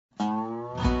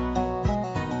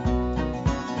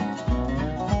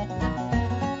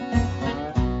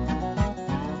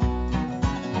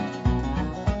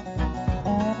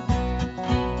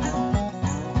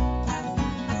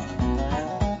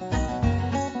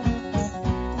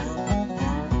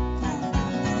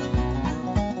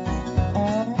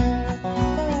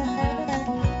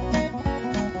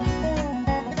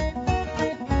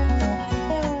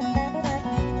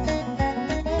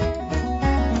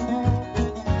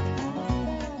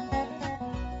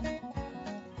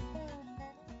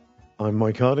I'm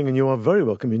Mike Harding, and you are very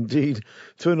welcome indeed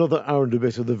to another hour and a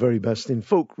bit of the very best in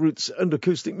folk, roots, and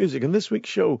acoustic music. And this week's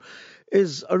show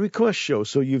is a request show,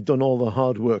 so you've done all the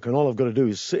hard work, and all I've got to do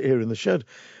is sit here in the shed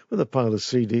with a pile of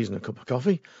CDs and a cup of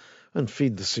coffee and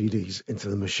feed the CDs into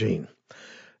the machine.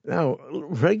 Now,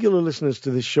 regular listeners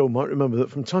to this show might remember that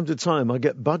from time to time I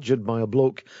get badgered by a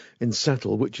bloke in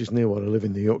Settle, which is near where I live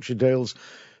in the Yorkshire Dales,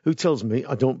 who tells me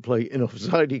I don't play enough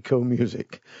Zydeco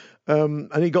music.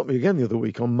 And he got me again the other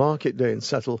week on Market Day in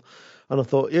Settle, and I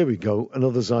thought, here we go,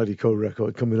 another Zydeco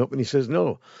record coming up. And he says,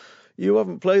 no, you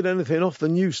haven't played anything off the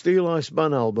new Steel Eye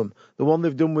Span album, the one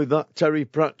they've done with that Terry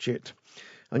Pratchett.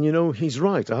 And you know, he's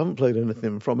right, I haven't played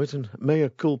anything from it, and mea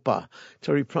culpa.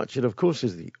 Terry Pratchett, of course,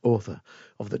 is the author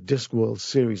of the Discworld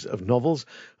series of novels,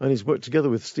 and he's worked together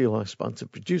with Steel Eye Span to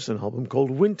produce an album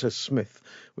called Wintersmith,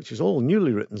 which is all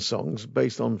newly written songs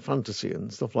based on fantasy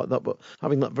and stuff like that, but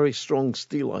having that very strong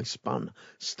Steel Eye Span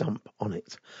stamp on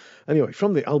it. Anyway,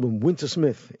 from the album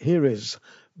Wintersmith, here is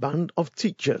Band of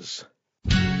Teachers.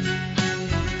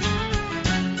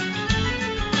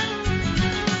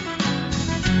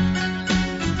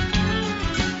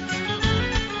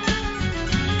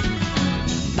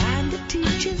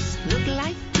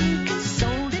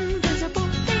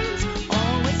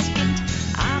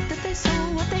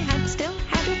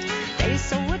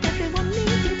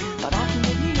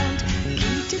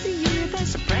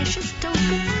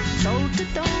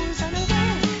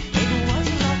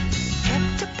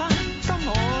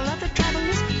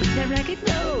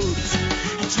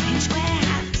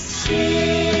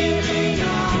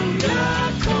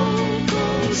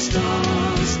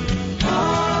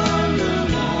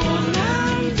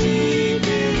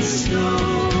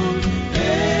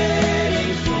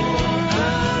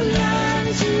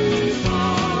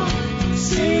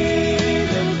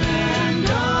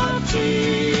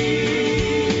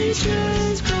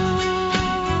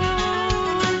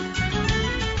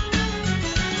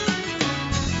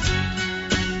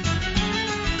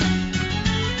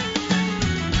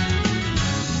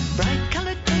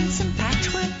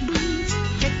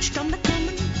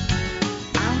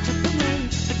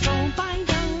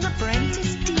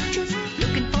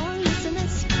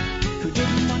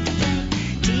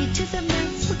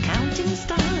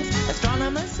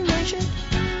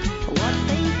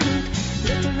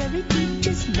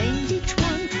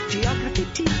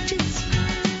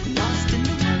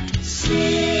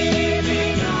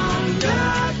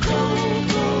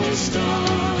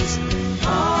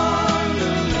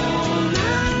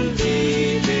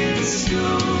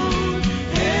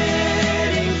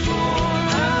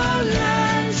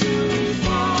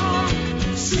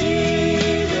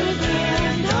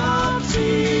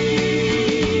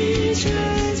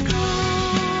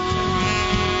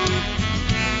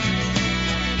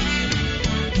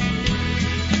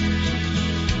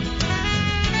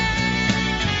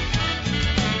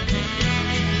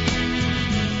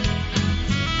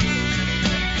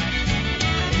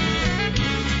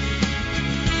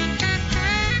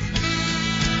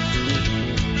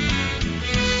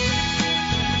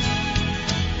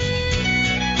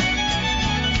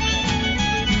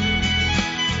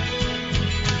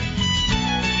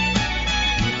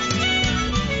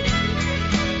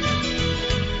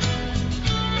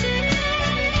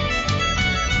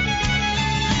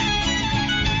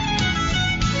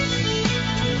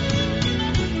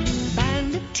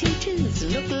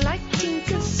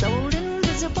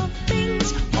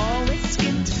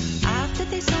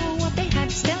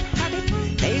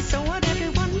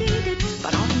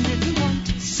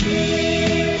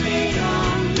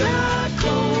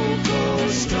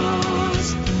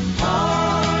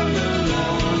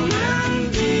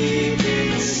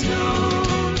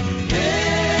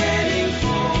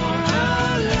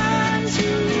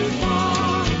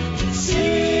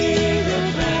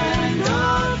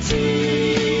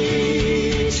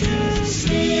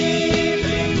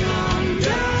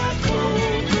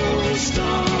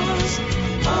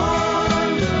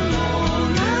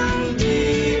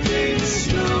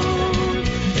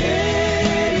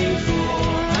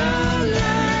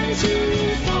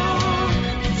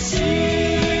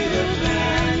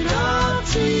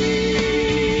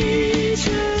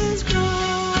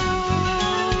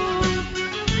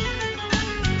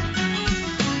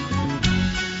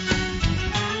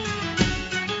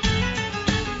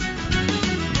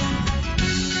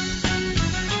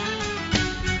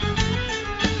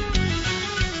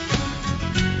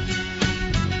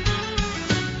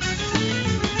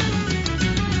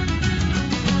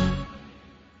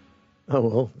 Oh,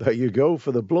 well, there you go.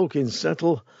 For the bloke in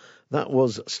Settle, that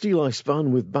was Steel Eye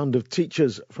Span with Band of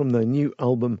Teachers from their new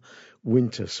album,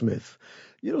 Wintersmith.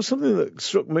 You know, something that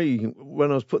struck me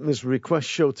when I was putting this request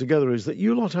show together is that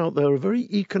you lot out there are very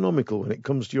economical when it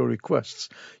comes to your requests.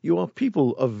 You are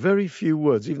people of very few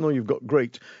words, even though you've got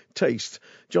great taste.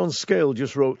 John Scale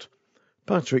just wrote,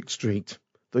 Patrick Street,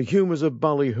 the humours of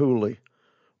Ballyhooly,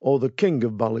 or the King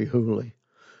of Ballyhooly.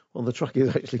 Well, the track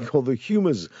is actually called The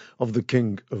Humours of the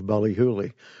King of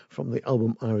Ballyhooly from the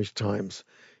album Irish Times.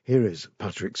 Here is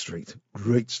Patrick Street.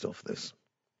 Great stuff, this.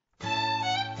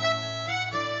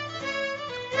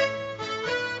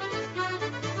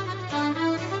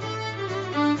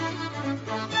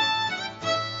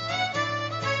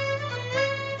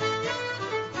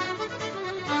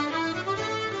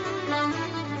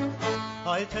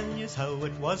 I'll tell yous how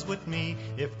it was with me,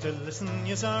 if to listen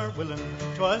yous are willin'.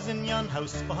 'Twas in yon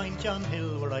house behind yon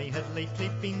hill, where I had lately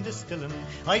been distillin'.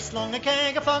 I slung a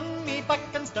keg upon me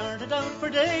back and started out for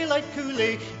daylight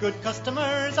coolly. Good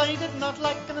customers I did not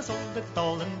lack, and I sold it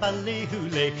all in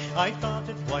Ballyhooly. I thought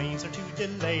it wiser to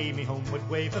delay me homeward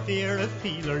way for fear of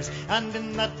peelers, and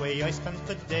in that way I spent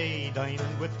the day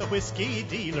dining with the whiskey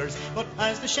dealers. But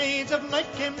as the shades of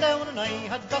night came down and I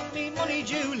had got me money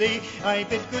duly, I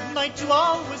bid good night to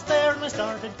all was there, and I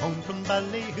started home from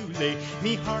Ballyhooly.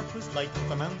 Me heart was like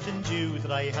the mountain dew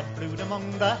that I had brewed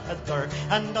among the heather,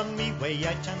 and on me way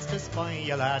I chanced to spy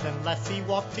a lad and lassie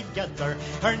walk together.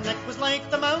 Her neck was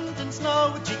like the mountain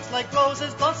snow, with cheeks like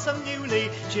roses blossom newly.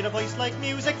 She had a voice like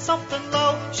music soft and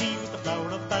low, she was the flower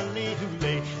of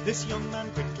Ballyhooly. This young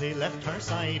man quickly left her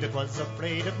side, it was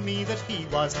afraid of me that he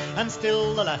was, and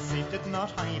still the lassie did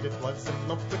not hide, it was in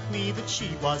love with me that she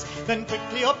was. Then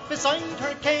quickly up beside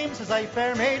her came, says I,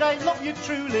 fair maid, I love you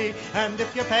truly, and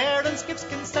if your parents gives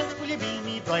consent, will you be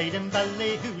me bride in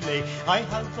Ballyhooly? I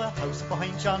have a house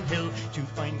behind yon hill, 2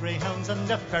 fine greyhounds and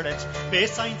a ferret.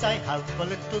 Besides I have a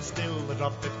little still, the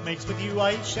drop it makes with you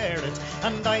I share it.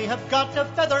 And I have got a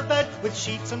feather bed with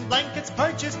sheets and blankets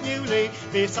purchased newly.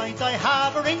 Besides I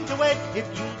have a ring to wed, if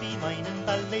you'll be mine in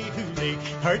Ballyhooly.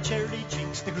 Her cherry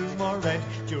cheeks they grew more red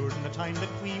during the time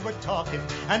that we were talking,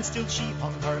 and still she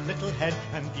hung her little head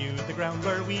and viewed the ground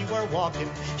where we were walking.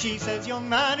 She says, young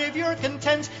man, if you're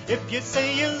content, if you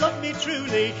say you love me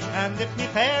truly, and if me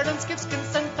parents gives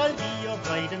consent, I'll be your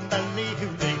bride in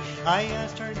Ballyhooly. I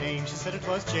asked her name, she said it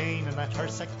was Jane, and that her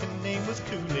second name was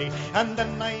Cooley. And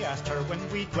then I asked her when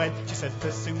we'd wed, she said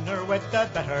the sooner wed the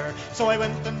better. So I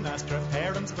went and asked her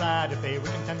parents glad if they were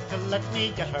content to let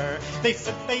me get her. They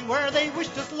said they were, they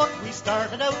wished us luck. We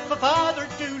started out for Father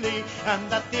Dooley,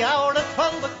 and at the hour of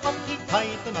 12 o'clock he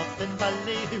tied the knot in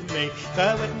Ballyhooly.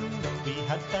 The wedding that we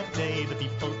had that day, the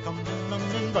people come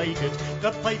uninvited.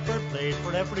 The piper played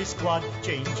for every squad,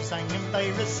 Jane she sang and I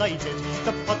recited.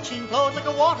 The punching flowed like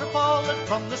a waterfall, and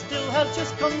from the still has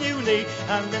just come newly,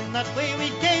 and in that way we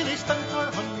gaily spent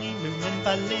our honeymoon in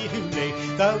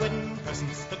Ballyhooly. The wedding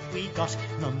presents that we got,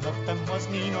 none of them was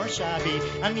mean or shabby,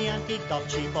 and the auntie Dot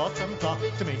she bought some cloth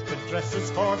to make the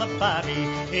dresses for the babby.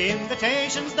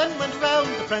 Invitations then went round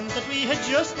the friends that we had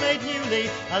just made newly.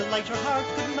 A lighter heart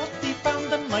could not be found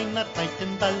than mine that night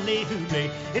in Ballyhooly.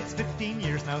 It's 15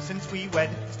 years now since we wed,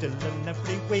 still in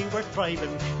every way we're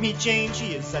thriving. Me Jane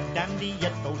she is a dandy,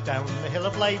 yet though down the hill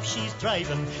of life she's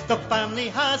driving. The family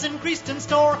has increased in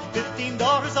store, 15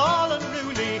 daughters all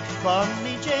unruly. From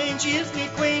me Jane she is me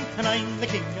queen, and I'm the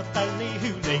king of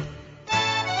Ballyhooly.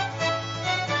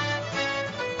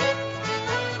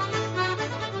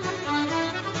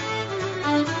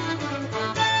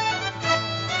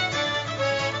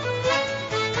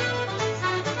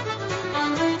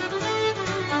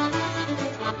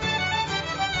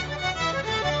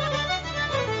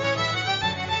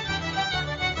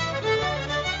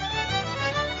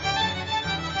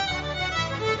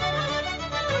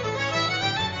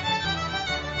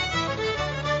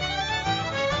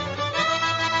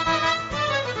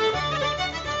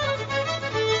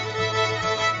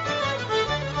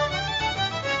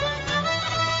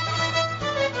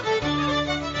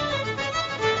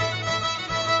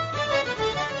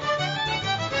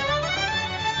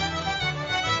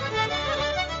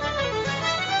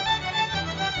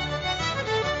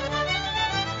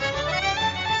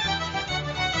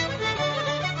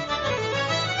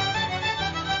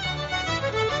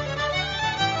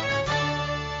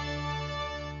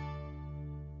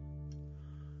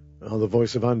 The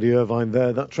voice of Andy Irvine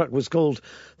there. That track was called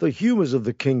The Humours of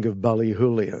the King of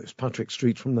Ballyhooly. It's Patrick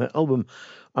Street from their album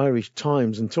Irish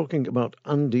Times. And talking about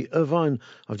Andy Irvine,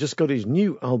 I've just got his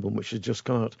new album, which has just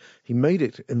come out. He made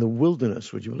it in the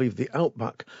wilderness, would you believe, the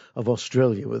outback of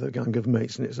Australia with a gang of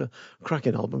mates. And it's a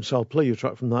cracking album, so I'll play you a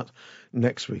track from that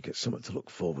next week. It's something to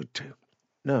look forward to.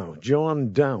 Now,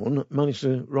 Joanne Down managed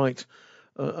to write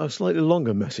a slightly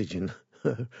longer message in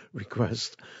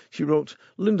request. She wrote,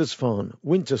 Lindisfarne,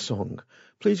 Winter Song.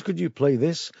 Please could you play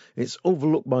this? It's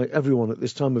overlooked by everyone at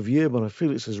this time of year, but I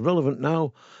feel it's as relevant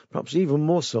now, perhaps even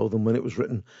more so than when it was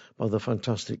written by the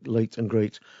fantastic late and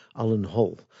great Alan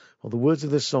Hull. Well, the words of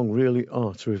this song really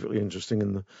are terrifically interesting,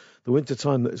 and the winter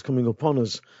time that is coming upon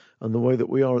us and the way that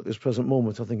we are at this present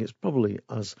moment, I think it's probably,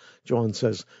 as Joanne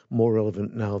says, more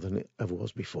relevant now than it ever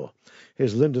was before.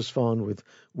 Here's Lindisfarne with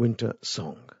Winter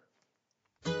Song.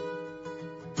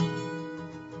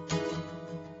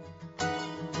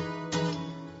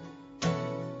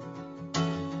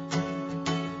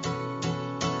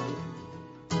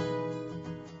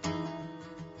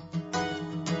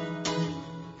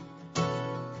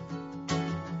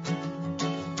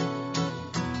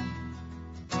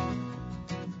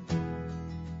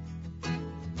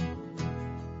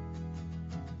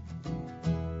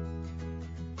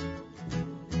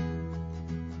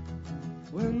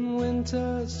 When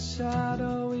winter's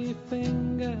shadowy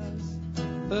fingers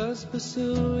first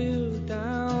pursue you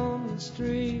down the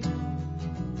street,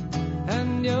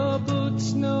 and your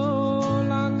boots no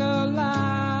longer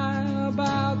lie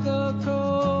about the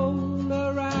cold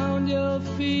around your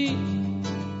feet,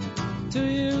 do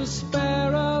you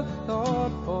spare a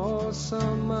thought for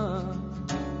summer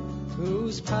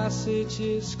whose passage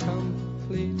is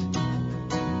complete,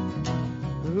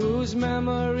 whose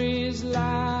memories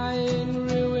lie in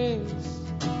ruins,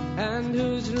 and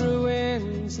whose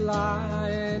ruins lie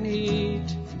in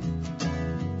heat?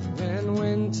 When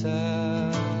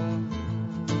winter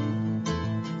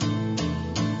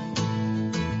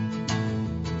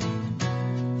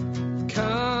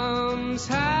comes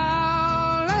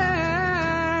howling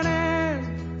in,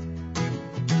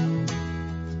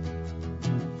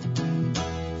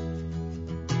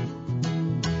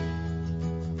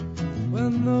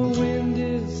 when the wind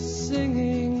is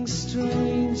singing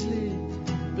strangely,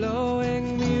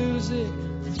 blowing music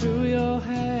through your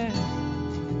hair,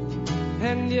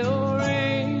 and your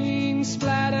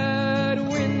rain-splattered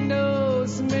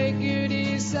windows make you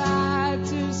decide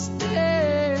to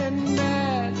stay in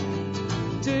bed,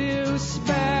 do you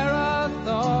spare a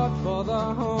thought for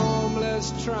the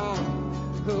homeless tramp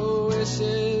who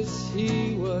wishes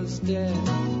he was dead?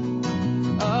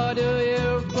 Or do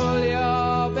you pull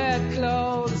your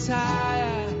bedclothes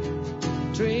higher,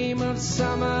 dream of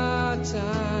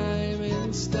summertime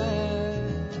instead?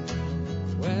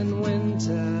 When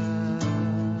winter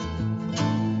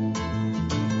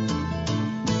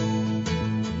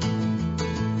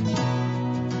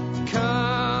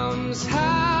comes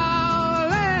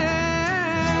howling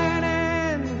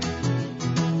in,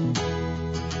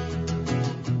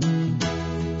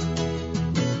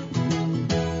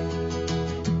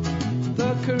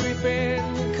 the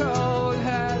creeping cold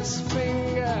has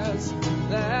fingers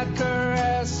that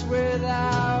caress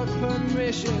without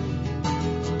permission,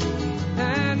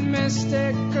 and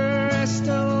mystic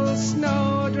crystal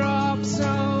snowdrops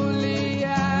only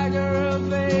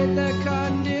aggravate the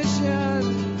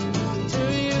condition.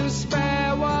 Do you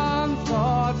spare one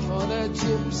thought for the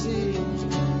gypsy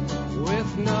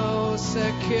with no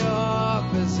secure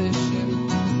position,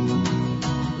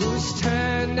 who's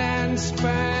turned and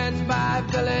spurned by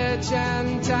village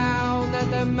and town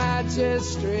and the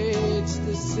magistrate's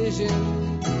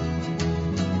decision?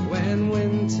 When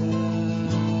winter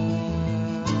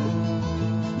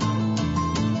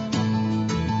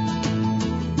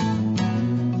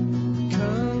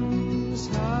comes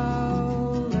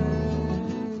howling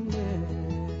in.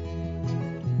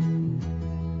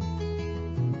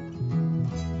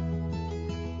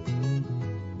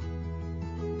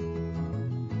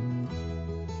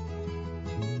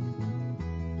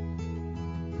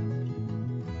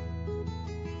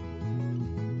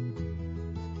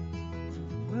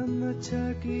 When the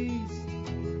turkey's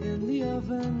in the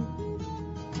oven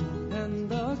and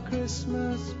the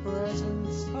Christmas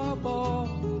presents are bought,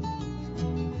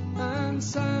 and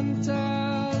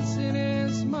Santa's in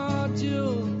his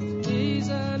module, he's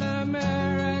an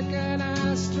American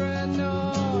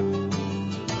astronaut,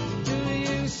 do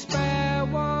you spare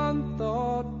one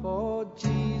thought for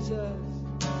Jesus,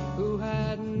 who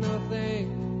had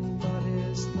nothing but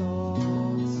his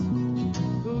thoughts,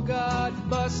 who got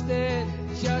busted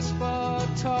just for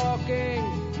talking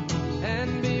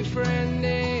and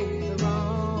befriending the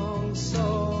wrong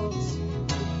souls?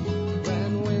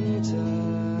 When winter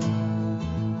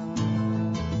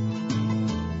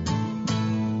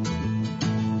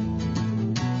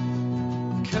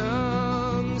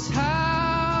comes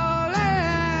howling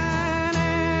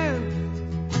in,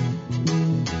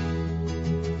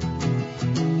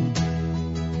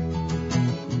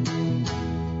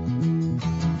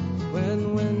 when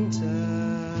winter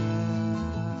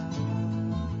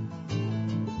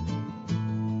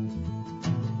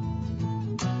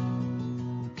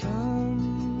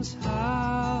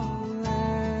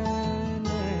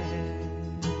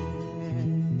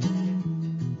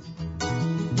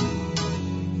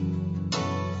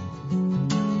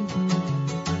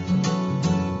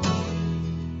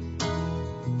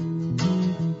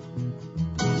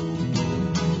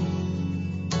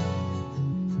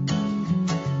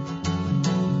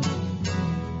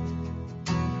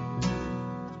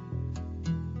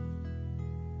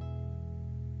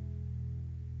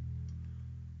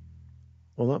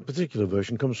Well, that particular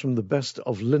version comes from the Best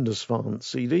of Lindisfarne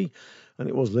CD, and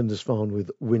it was Lindisfarne with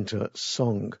Winter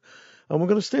Song. And we're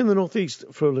going to stay in the Northeast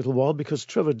for a little while because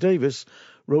Trevor Davis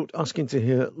wrote asking to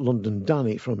hear London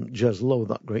Danny from Jez Lowe,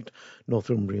 that great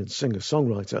Northumbrian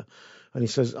singer-songwriter. And he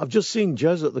says, I've just seen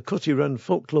Jez at the Cutty Wren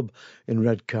Folk Club in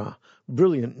Redcar.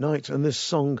 Brilliant night, and this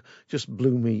song just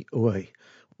blew me away.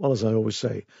 Well, as I always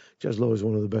say, Jez Lowe is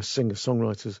one of the best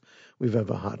singer-songwriters we've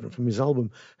ever had. And from his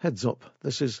album Heads Up,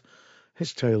 this is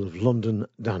his tale of London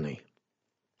Danny.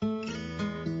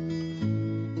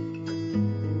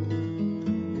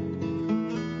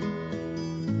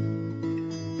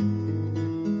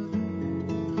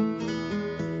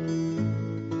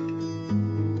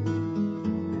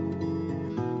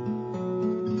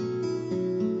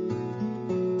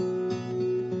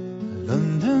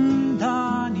 London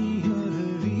Danny, you're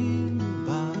a real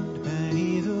bad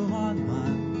penny, the one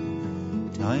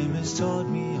man. Time has taught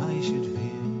me I should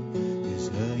fear, 'cause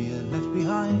her you left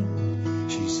behind.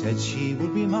 She said she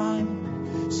would be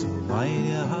mine, so why do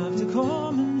you have to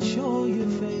come and show your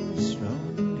face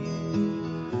round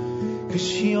here? 'Cause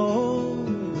she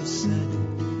always said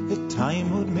that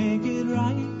time would make it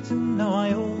right, and now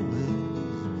I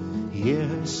always hear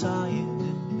her sighing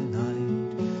in the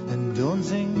night. And don't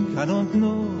think I don't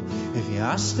know, if you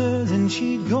asked her then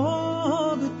she'd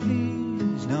go, but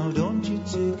please now don't you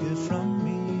take her from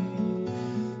me,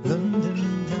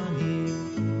 London Danny.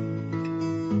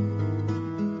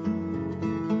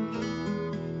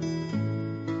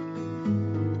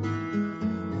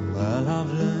 Well,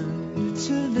 I've learned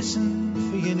to listen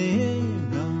for your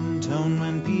name round town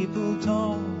when people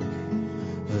talk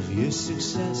of your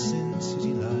success in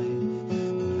city life,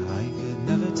 but I could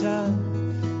never tell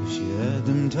if she heard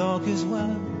them talk as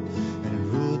well,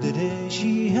 and ruled the day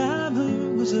she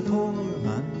ever was a poor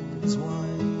man's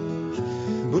wife.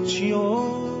 But she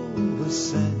always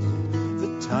said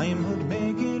that time would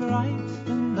make it right,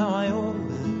 and now I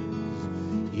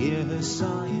always hear her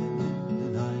sighing in the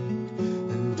night.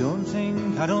 And don't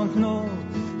think I don't know,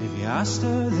 if you asked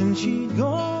her then she'd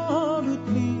go, but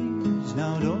please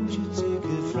now don't you take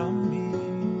her from me,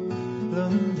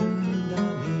 London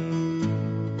Danny.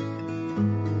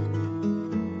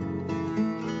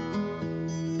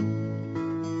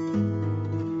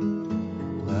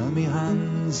 Well, me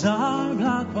hands are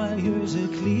black while yours are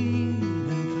clean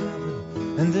and clever,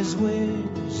 and there's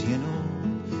ways, you know,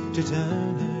 to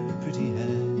turn her pretty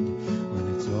head, when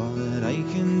it's all that I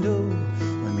can do,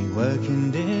 when me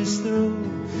working days through,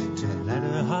 to let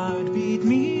her heart beat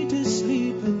me to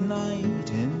sleep at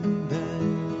night in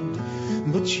bed.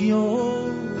 But she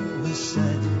always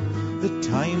said that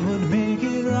time would make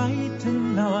it right,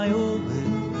 and now I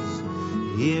always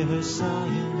hear her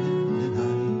sighing in the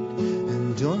night.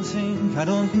 And don't think I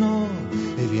don't know,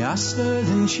 if you asked her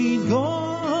then she'd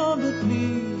go, but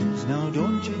please now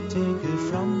don't you take her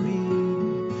from me,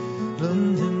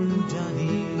 London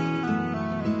Danny.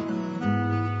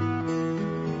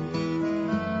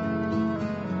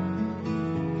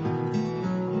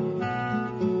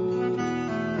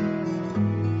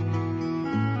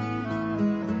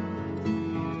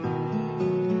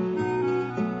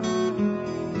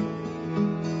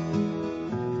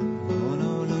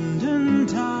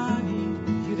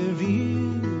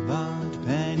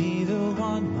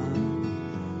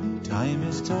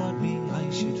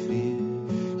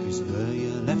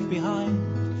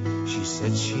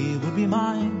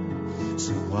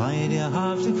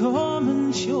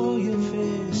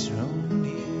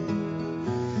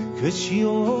 She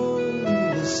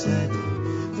always said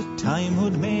that time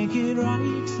would make it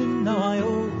right, and now I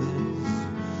always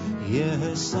hear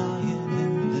her sighing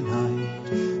in the night.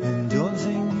 And don't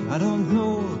think I don't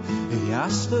know, if you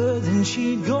asked her then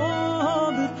she'd go,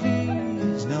 but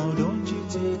please now don't you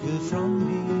take her from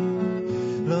me,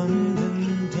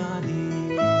 London Danny.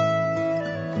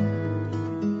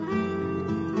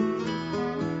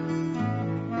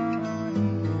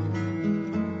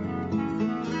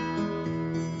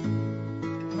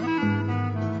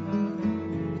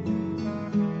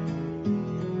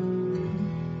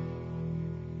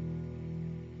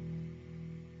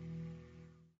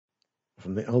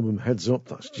 From the album Heads Up,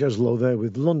 that's Jez Lowe there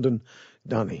with London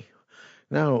Danny.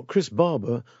 Now, Chris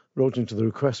Barber wrote into the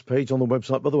request page on the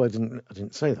website. By the way, I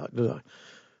didn't say that, did I?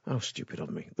 How stupid of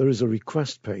me. There is a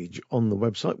request page on the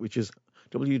website, which is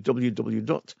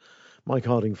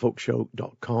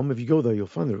www.mikehardingfolkshow.com. If you go there, you'll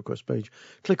find the request page.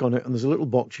 Click on it, and there's a little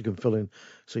box you can fill in.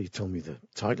 So you tell me the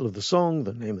title of the song,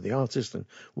 the name of the artist, and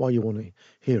why you want to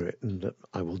hear it, and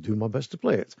I will do my best to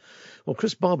play it. Well,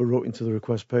 Chris Barber wrote into the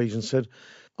request page and said,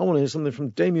 I want to hear something from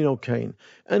Damien O'Kane,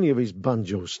 any of his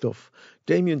banjo stuff.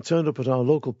 Damien turned up at our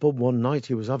local pub one night.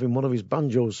 He was having one of his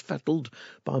banjos fettled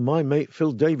by my mate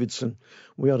Phil Davidson.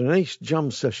 We had an ace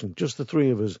jam session, just the three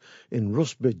of us, in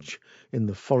Rusbridge in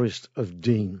the Forest of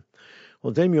Dean.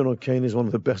 Well, Damien O'Kane is one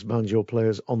of the best banjo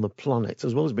players on the planet,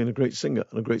 as well as being a great singer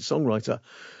and a great songwriter.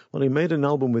 Well, he made an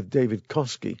album with David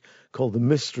Kosky called The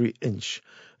Mystery Inch.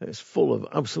 It's full of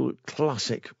absolute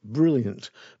classic, brilliant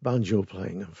banjo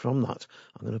playing. And from that,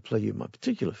 I'm going to play you my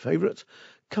particular favourite,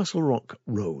 Castle Rock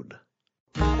Road.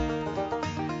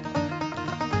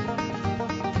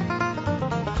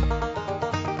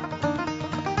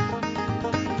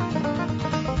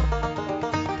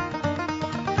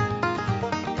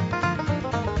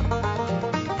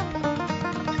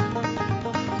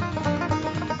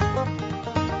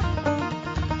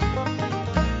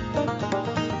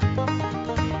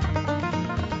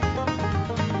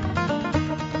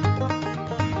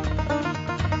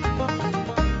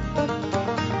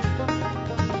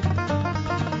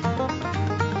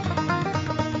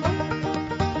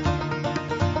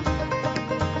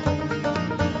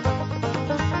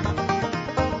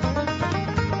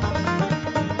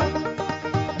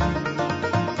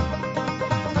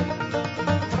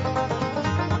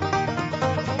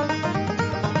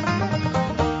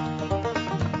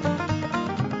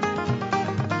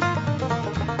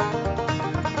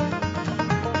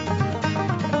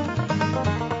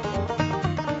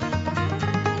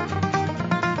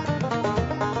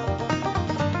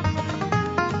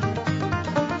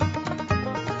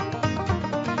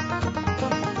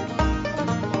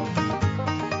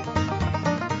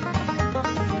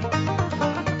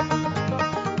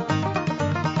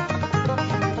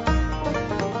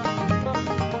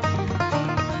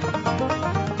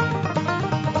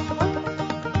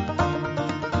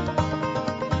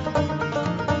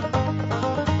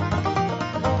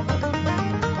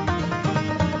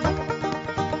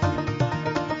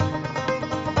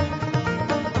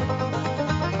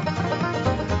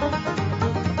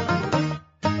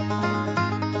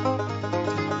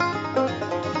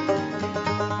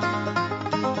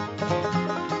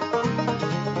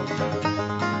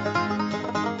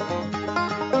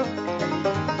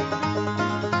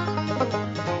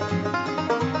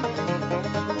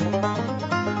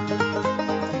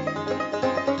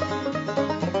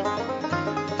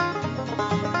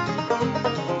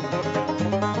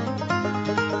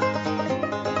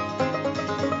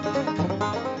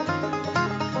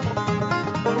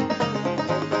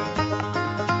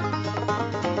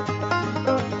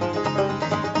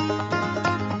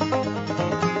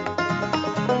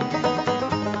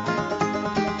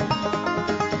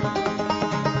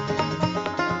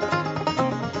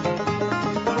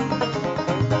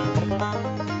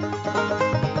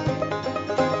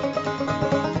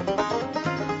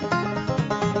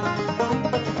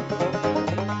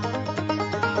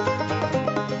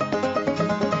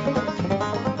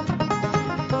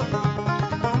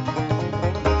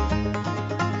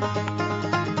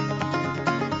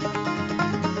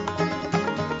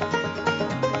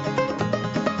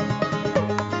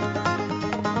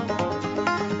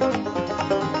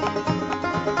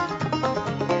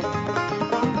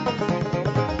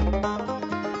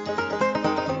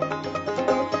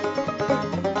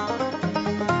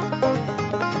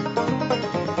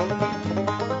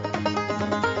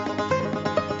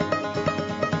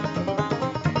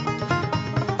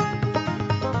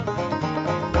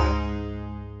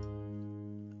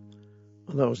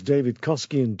 That was David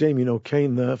Kosky and Damien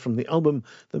O'Kane there from the album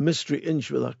The Mystery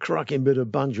Inch with a cracking bit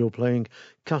of banjo playing,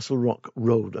 Castle Rock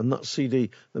Road. And that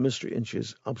CD, The Mystery Inch,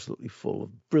 is absolutely full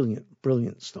of brilliant,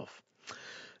 brilliant stuff.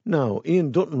 Now,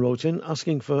 Ian Dutton wrote in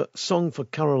asking for Song for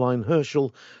Caroline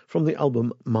Herschel from the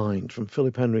album Mind from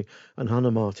Philip Henry and Hannah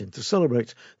Martin to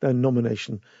celebrate their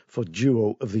nomination for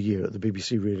Duo of the Year at the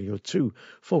BBC Radio 2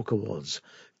 Folk Awards.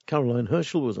 Caroline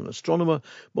Herschel was an astronomer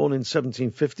born in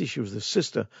 1750. She was the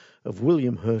sister of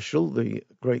William Herschel, the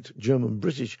great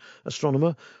German-British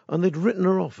astronomer, and they'd written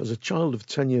her off as a child of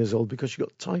 10 years old because she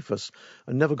got typhus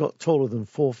and never got taller than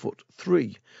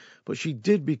 4'3". But she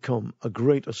did become a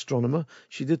great astronomer.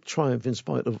 She did triumph in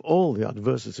spite of all the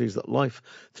adversities that life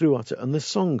threw at her. And this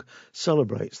song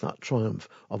celebrates that triumph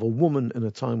of a woman in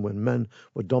a time when men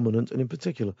were dominant, and in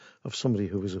particular of somebody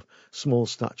who was of small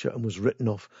stature and was written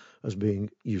off as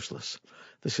being useless.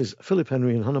 This is Philip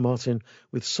Henry and Hannah Martin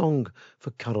with Song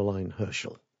for Caroline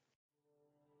Herschel.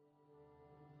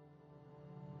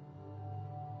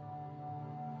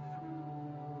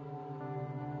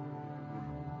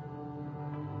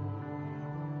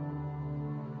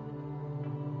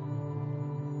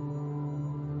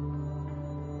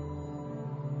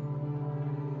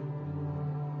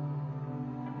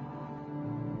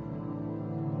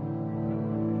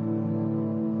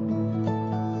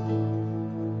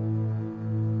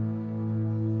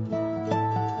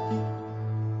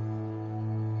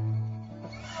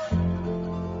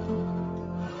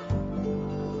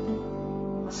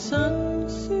 sun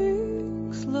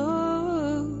sinks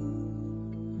low,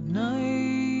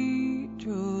 night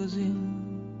draws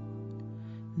in.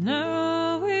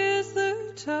 Now is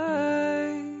the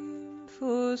time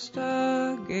for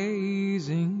stargazing.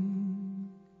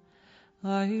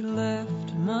 I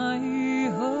left my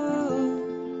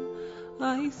home,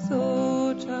 I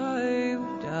thought I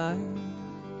would die,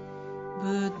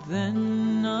 but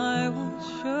then I was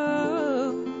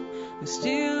sure we're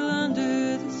still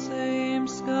under the same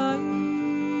sky.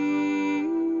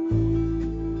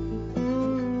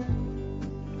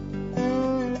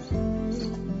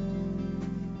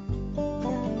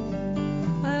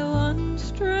 I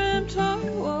once dreamt I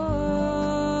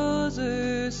was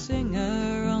a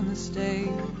singer on the stage,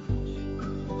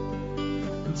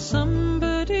 and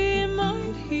somebody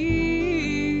might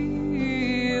hear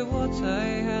what I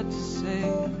had to say.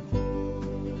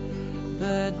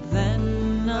 But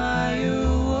then I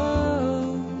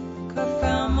awoke, I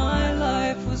found my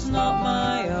life was not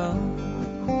my own.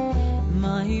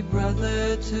 My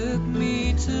brother took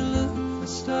me to look for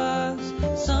stars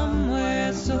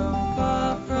somewhere so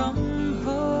far from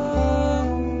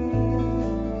home.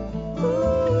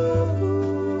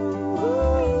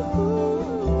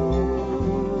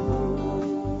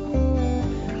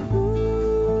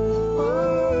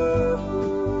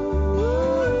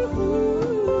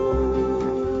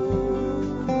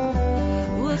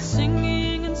 Well,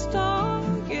 singing and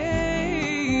stargazing,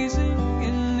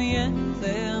 in the end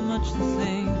they're much the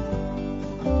same.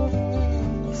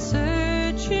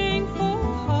 Searching for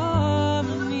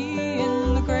harmony in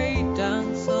the great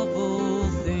dance of all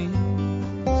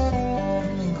things.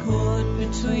 Caught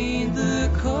between the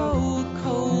cold,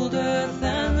 cold earth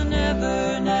and the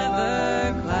never,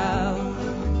 never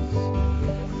clouds.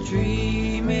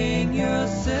 Dreaming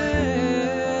yourself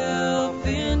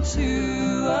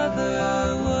into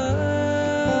other worlds.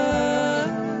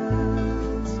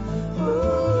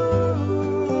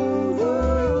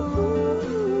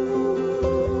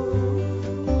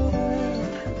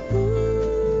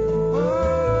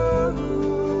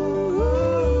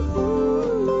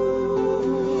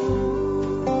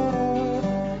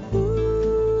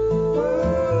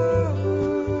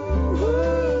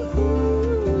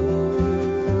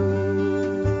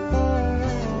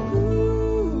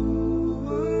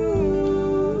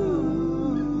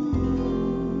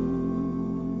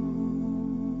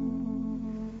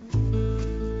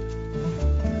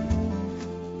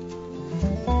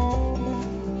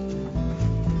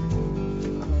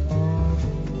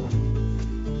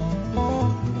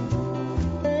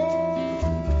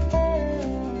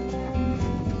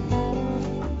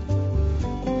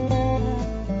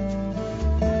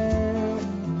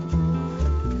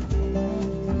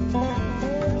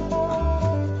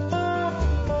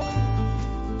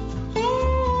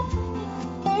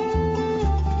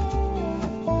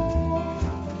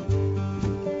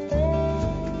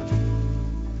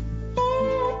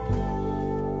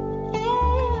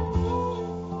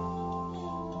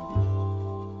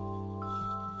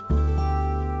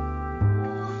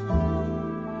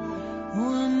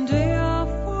 One day I'll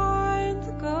find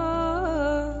the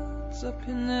gods up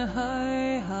in their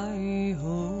high, high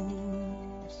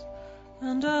halls,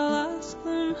 and I'll ask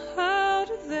them how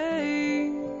do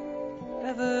they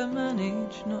ever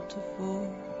manage not to fall.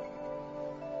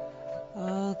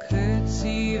 I'll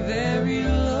curtsy very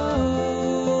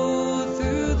low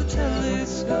through the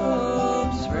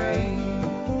telescope's ray,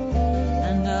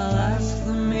 and I'll ask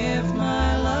them if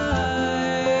my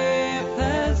life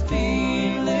has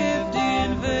been lived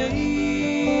in vain.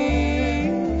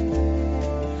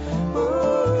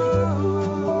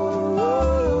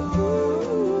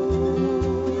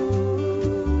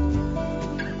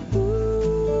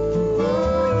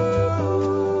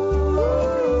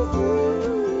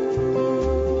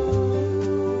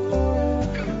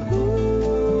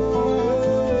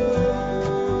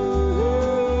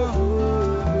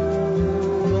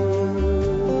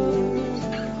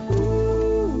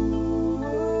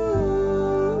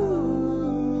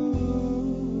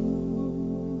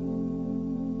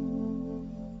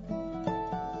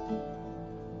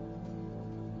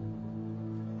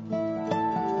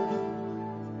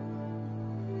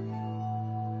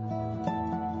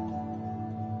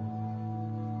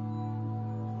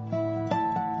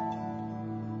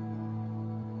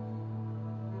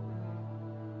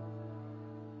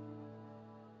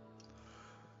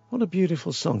 What a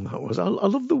beautiful song that was. I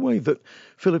love the way that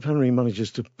Philip Henry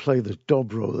manages to play the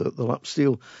dobro, the lap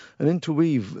steel, and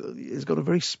interweave. It's got a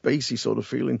very spacey sort of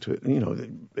feeling to it. You know,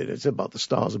 it's about the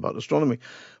stars, about astronomy,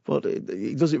 but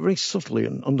he does it very subtly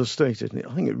and understated. And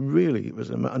I think it really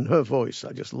was, and her voice,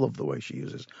 I just love the way she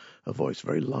uses her voice,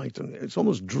 very light, and it's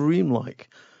almost dreamlike.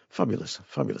 Fabulous,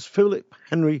 fabulous. Philip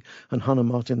Henry and Hannah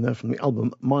Martin there from the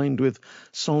album Mind with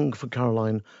Song for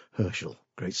Caroline Herschel.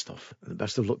 Great stuff. And the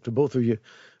best of luck to both of you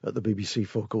at the BBC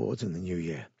Folk Awards in the new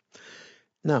year.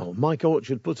 Now, Mike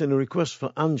Orchard put in a request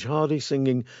for Ange Hardy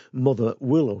singing Mother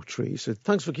Willow Tree. He said,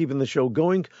 thanks for keeping the show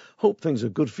going. Hope things are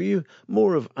good for you.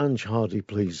 More of Ange Hardy,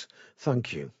 please.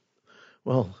 Thank you.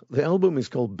 Well, the album is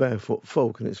called Barefoot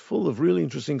Folk, and it's full of really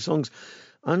interesting songs.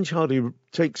 Ange Hardy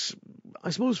takes,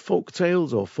 I suppose, folk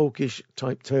tales or folkish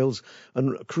type tales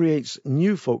and creates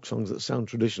new folk songs that sound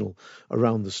traditional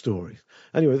around the story.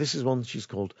 Anyway, this is one she's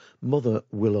called Mother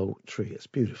Willow Tree. It's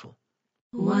beautiful.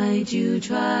 Why'd you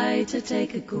try to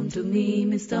take a gun to me,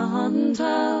 Mr.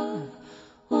 Hunter?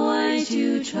 Why'd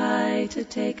you try to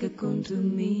take a gun to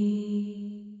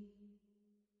me?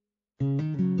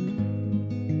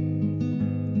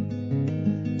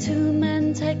 Two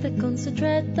men take the guns to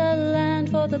tread the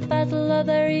land for the battle of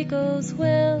their egos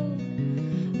will.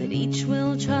 But each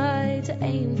will try to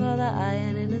aim for the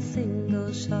iron in a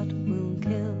single shot will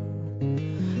kill.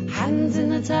 Hands in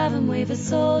the tavern wave as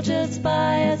soldiers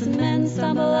by as the men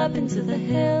stumble up into the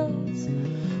hills.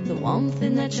 The warmth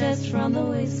in their chest from the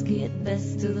whiskey at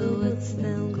best to the woods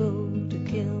they'll go to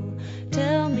kill.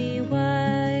 Tell me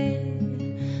why,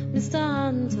 Mr.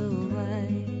 Hunter, why?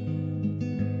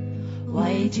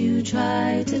 Why'd you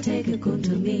try to take a gun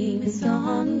to me, Mr.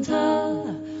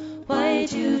 Hunter?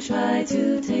 Why'd you try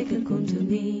to take a gun to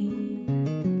me?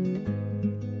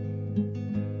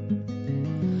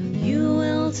 You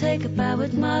will take a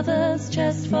bowed mother's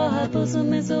chest, for her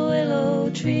bosom is a willow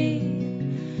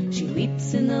tree. She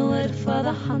weeps in the wood for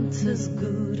the hunter's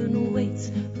good and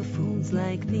waits for fools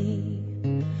like me.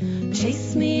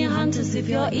 Chase me, hunters, if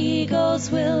your egos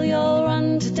will, you'll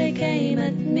run to take aim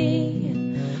at me.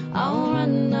 I'll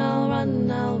run, I'll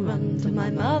run, I'll run to my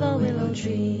mother willow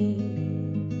tree.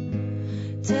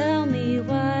 Tell me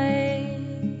why,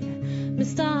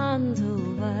 Mr. Hunter,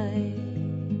 why?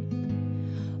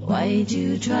 Why'd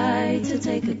you try to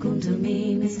take a gun to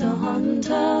me, Mr.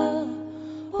 Hunter?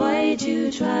 Why'd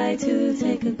you try to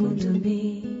take a gun to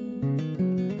me?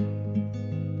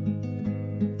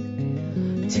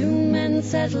 Two men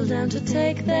settled down to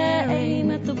take their aim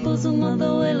at the bosom of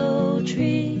the willow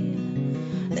tree.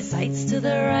 The sights to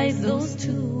their eyes, those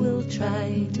two will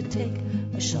try to take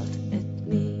a shot at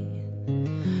me.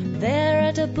 There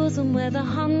at her bosom where the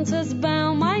hunters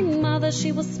bow, my mother,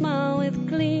 she will smile with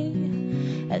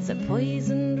glee, as the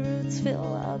poisoned roots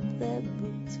fill up their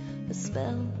boots, a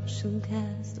spell she'll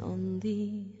cast on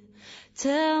thee.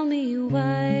 Tell me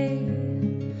why,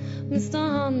 Mr.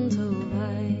 Hunter,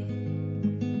 why?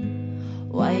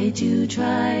 Why'd you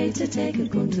try to take a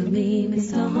gun to me,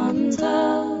 Mr.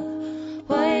 Hunter?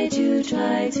 Why'd you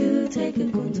try to take a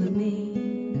gun to me?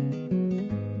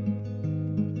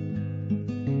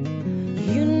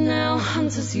 You now,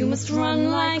 hunters, you must run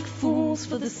like fools,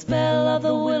 for the spell of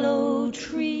the willow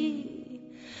tree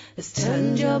has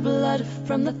turned your blood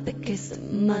from the thickest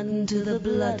mud to the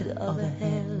blood of a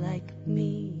hare like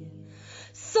me.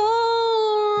 So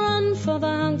run, for the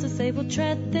hunters, they will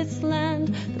tread this land,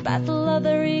 the battle of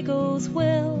their egos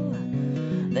will,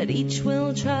 that each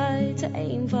will try to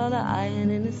aim for the iron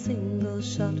in a single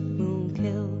shot will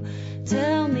kill.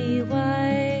 Tell me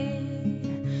why,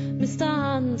 Mr.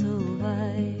 Hunter,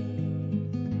 why?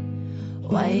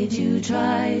 Why'd you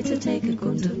try to take a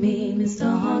gun to me, Mr.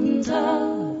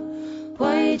 Hunter?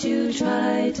 Why'd you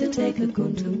try to take a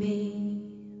gun to me?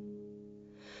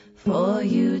 For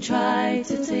you tried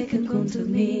to take a gun to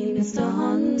me, Mr.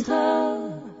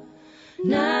 Hunter.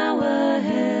 Now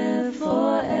ahead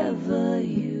forever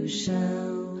you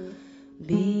shall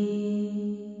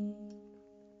be.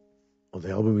 Well,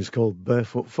 the album is called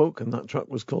Barefoot Folk, and that track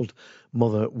was called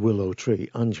Mother Willow Tree.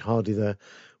 Ange Hardy there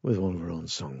with one of her own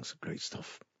songs. Great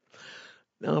stuff.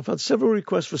 Now, I've had several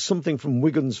requests for something from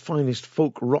Wigan's finest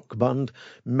folk rock band,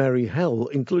 Merry Hell,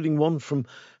 including one from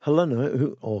Helena,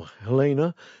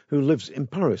 who lives in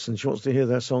Paris, and she wants to hear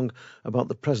their song about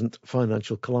the present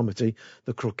financial calamity,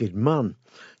 The Crooked Man.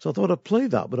 So I thought I'd play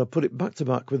that, but I put it back to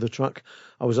back with a track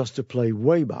I was asked to play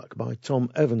way back by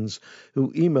Tom Evans,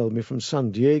 who emailed me from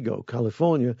San Diego,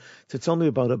 California, to tell me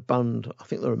about a band, I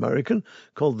think they're American,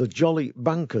 called the Jolly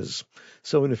Bankers.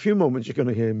 So in a few moments you're going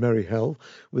to hear Merry Hell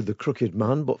with The Crooked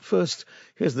Man, but first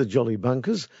here's the Jolly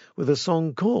Bankers with a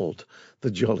song called The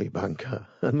Jolly Banker,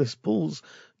 and this pulls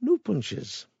No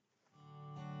Punches.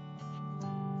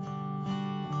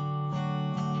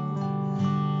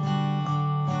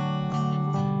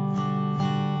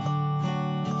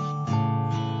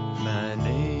 My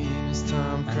name's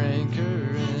Tom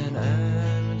Cranker and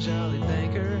I'm a jolly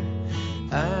banker.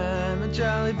 I'm a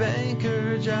jolly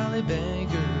banker am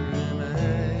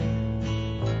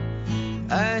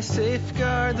I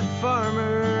safeguard the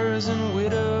farmers and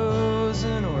widows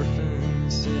and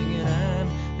orphans, singing I'm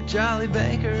a jolly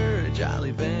banker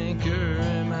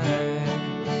am I.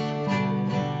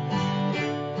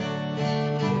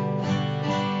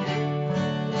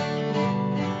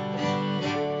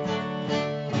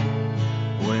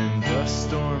 When dust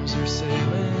storms are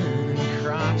sailing and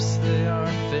crops they are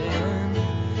failing,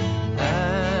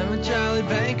 I'm a jolly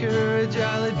banker am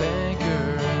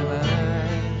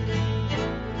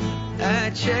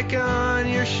I check on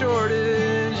your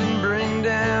shortage and bring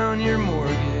down your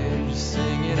mortgage,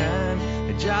 singing I'm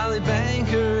a jolly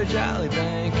banker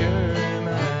am I.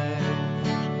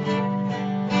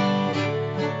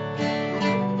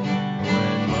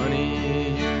 When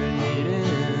money you're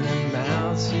needing and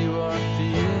mouths you are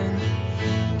feeding,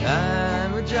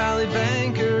 I'm a jolly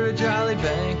banker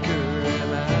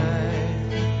am I.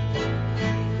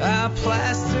 I'll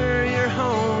plaster your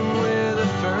home with a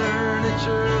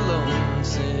furniture loan,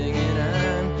 singing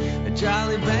I'm a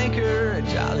jolly banker am I.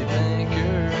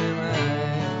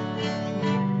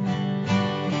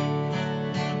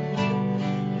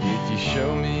 If you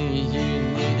show me you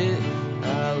need it,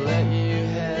 I'll let you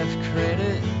have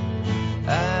credit.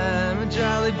 I'm a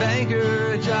jolly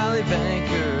banker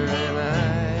am I.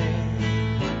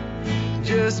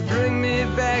 Just bring me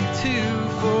back 2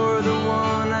 for the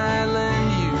one I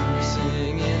lend you,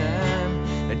 singing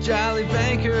I'm a jolly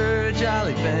banker am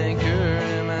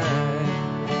I.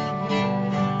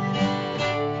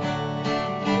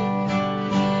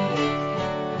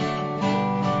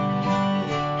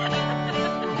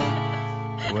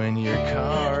 When your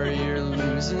car you're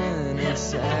losing and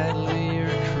sadly you're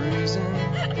cruising,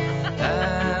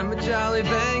 I'm a jolly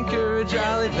banker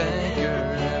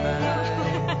am I.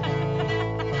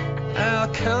 I'll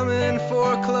come and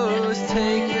foreclose,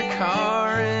 take your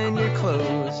car and your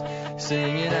clothes,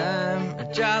 singing I'm a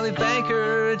jolly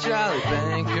banker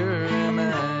am I.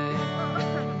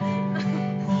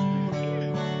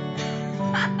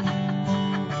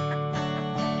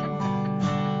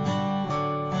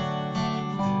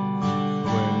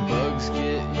 When bugs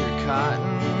get your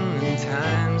cotton and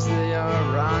times they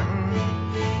are rotten,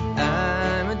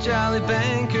 I'm a jolly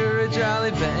banker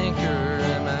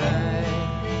am I.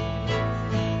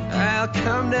 I'll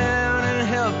come down and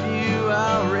help you,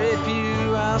 I'll rape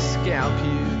you, I'll scalp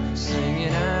you,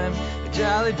 singing I'm a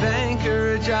jolly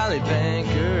banker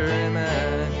am I.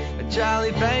 A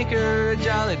jolly banker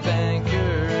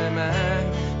am I.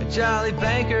 A jolly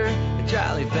banker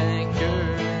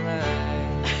am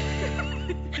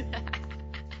I.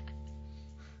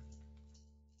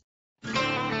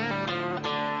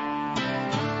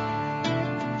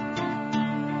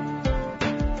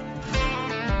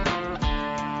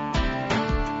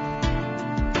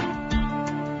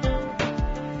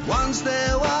 Once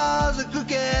there was a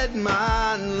crooked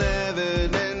man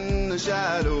living in the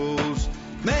shadows,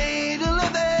 made a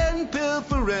living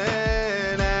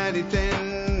pilfering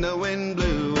anything the wind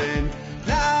blew in.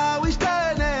 Now he's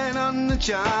standing on the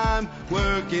chime,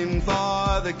 working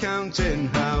for the counting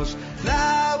house.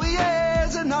 Now he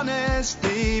is an honest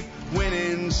thief,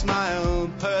 winning smile,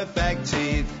 perfect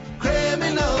teeth.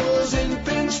 Criminals in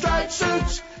pinstripe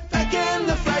suits, pecking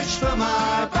the flesh from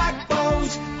our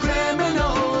backbones.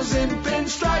 Criminals in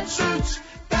pinstripe suits,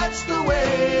 that's the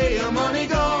way your money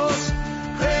goes.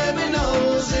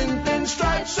 Criminals in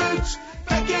pinstripe suits,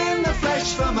 pecking the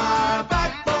flesh from our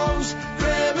backbones.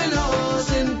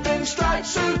 Criminals in pinstripe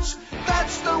suits,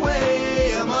 that's the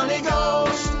way your money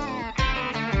goes.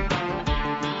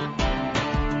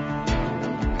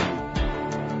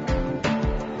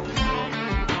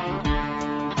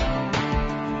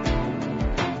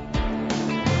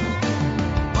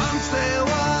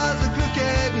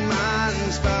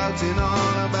 Spouting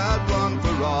on about one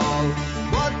for all,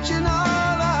 watching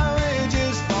all our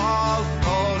wages fall,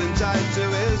 holding tight to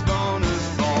his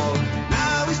bonus ball.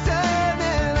 Now he's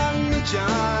standing on the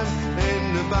chime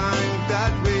in the bank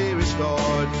that we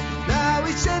restored. Now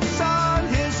he sits on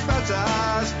his fat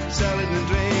ass, selling the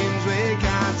dreams we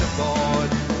can't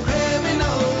afford.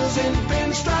 Criminals in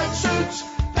pinstripe suits,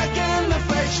 pecking the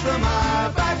flesh from our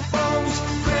backbones.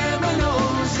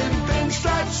 Criminals in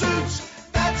pinstripe suits,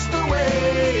 that's the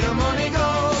way your money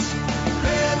goes.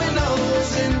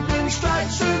 Criminals in pinstripe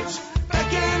suits,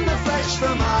 pecking the flesh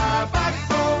from our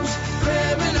backbones.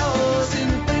 Criminals in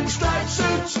pinstripe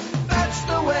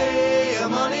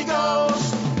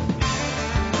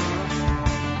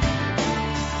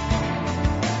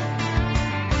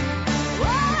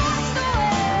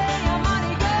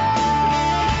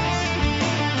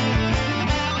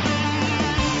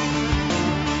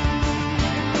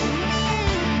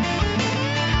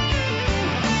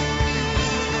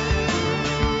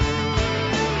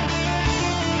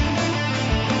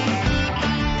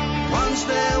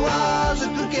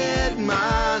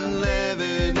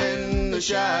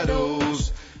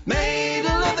shadows. Made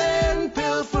a living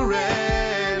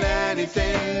pilfering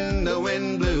anything the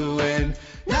wind blew in.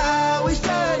 Now he's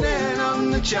turning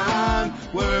on the charm,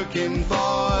 working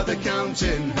for the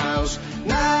counting house.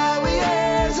 Now he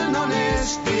is an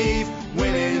honest thief,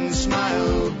 winning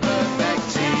smile,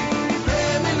 perfect teeth.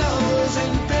 Criminals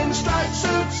in pinstripe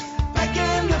suits,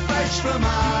 begging the flesh from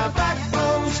our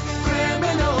backbones.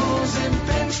 Criminals in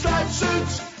pinstripe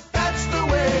suits, that's the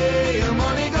way your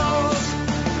money goes.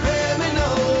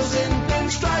 Criminals in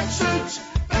pinstripe suits,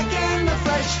 begging the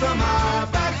flesh from our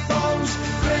backbones.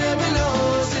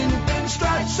 Criminals in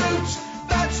pinstripe suits,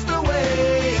 that's the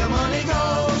way your money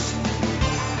goes.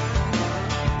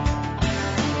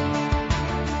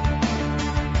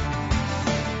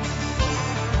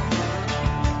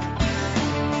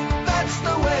 That's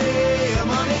the way your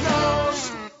money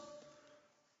goes.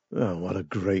 Oh, what a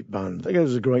great band. I think it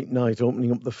was a great night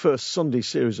opening up the first Sunday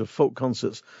series of folk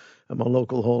concerts at my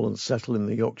local hall and Settle in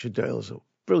the Yorkshire Dales. A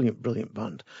brilliant, brilliant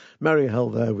band. Merry Hell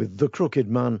there with The Crooked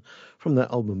Man from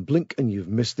their album Blink and You've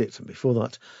Missed It. And before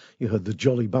that, you heard the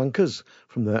Jolly Bankers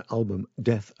from their album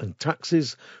Death and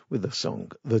Taxes with the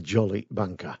song The Jolly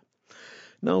Banker.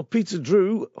 Now, Peter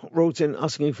Drew wrote in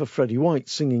asking for Freddie White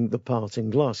singing The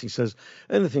Parting Glass. He says,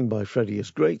 anything by Freddie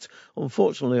is great.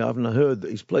 Unfortunately, I haven't heard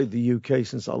that he's played the UK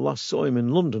since I last saw him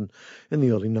in London in the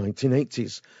early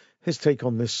 1980s. His take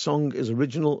on this song is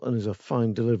original and is a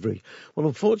fine delivery. Well,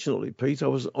 unfortunately, Pete, I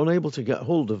was unable to get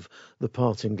hold of The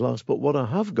Parting Glass, but what I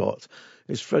have got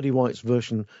is Freddie White's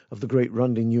version of the great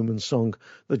Randy Newman song,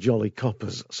 The Jolly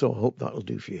Coppers. So I hope that'll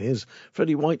do for you. Here's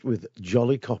Freddie White with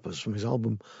Jolly Coppers from his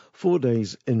album 4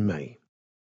 Days in May.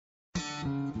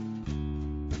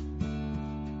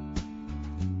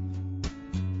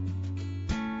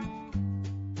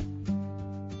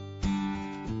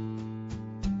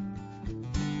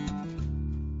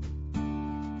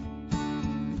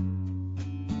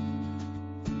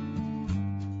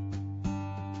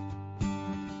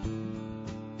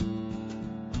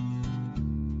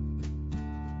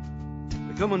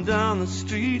 Coming down the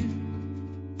street,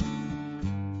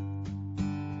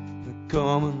 they're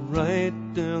coming right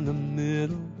down the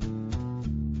middle.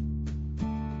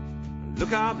 Look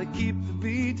how they keep the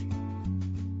beat.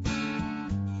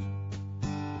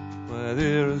 Why,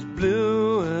 they're as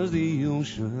blue as the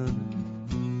ocean.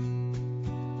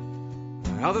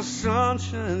 How the sun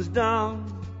shines down,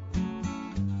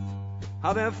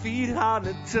 how their feet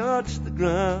hardly touch the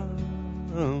ground.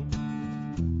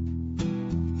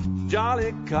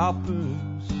 Jolly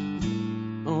coppers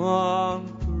on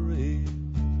parade.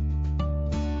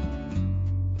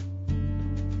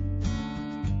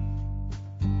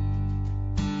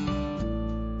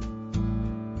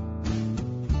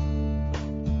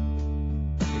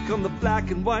 Here come the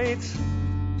black and whites,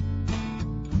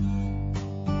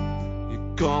 here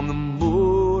come the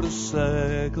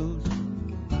motorcycles.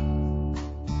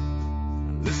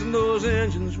 Listen to those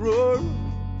engines roar.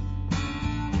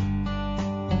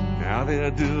 Now they're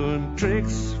doing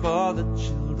tricks for the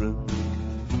children.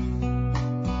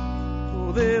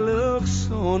 Oh, they look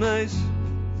so nice.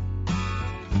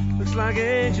 Looks like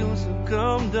angels have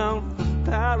come down from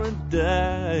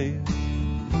paradise.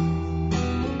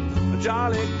 The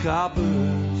jolly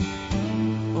coppers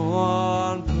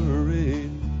on parade.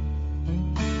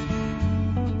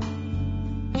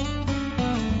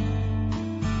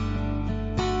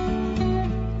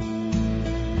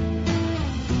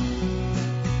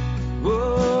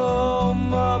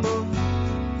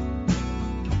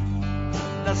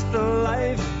 That's the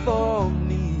life for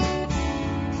me.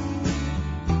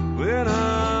 When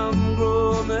I'm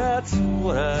grown, that's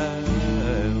what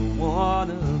I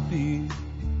wanna be.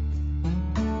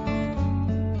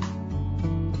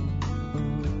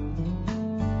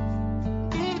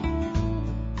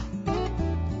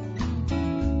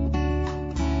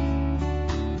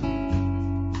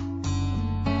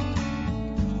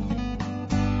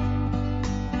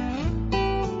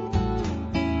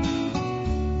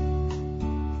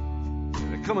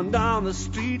 Coming down the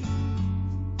street,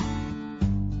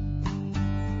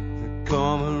 they're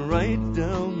coming right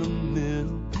down the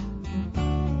middle.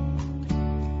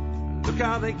 Look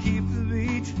how they keep the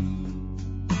beat,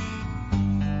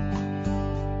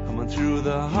 coming through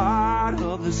the heart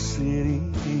of the city.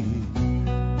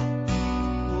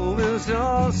 Oh, it's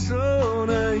all so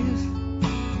nice.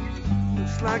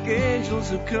 Looks like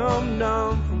angels have come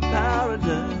down from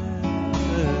paradise.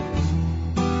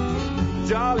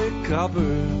 Jolly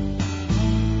coppers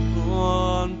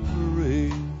on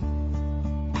parade.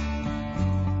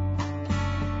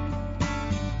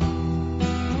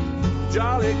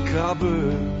 Jolly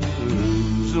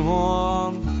coppers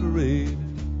on parade.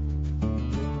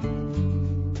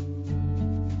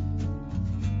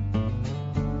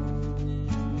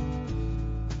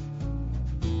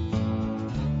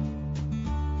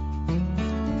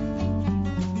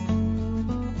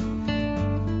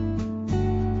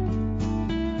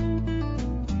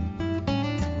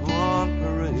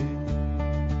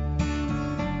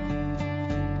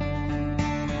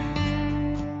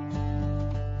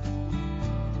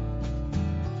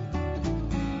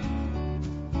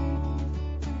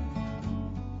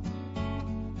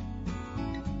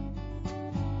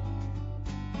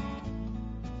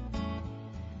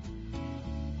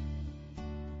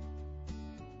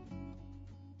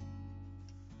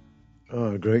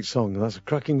 Oh, great song. That's a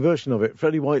cracking version of it.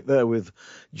 Freddie White there with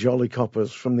Jolly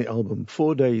Coppers from the album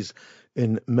 4 Days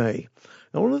in May.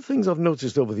 Now, one of the things I've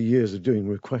noticed over the years of doing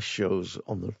request shows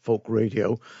on the folk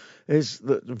radio is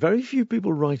that very few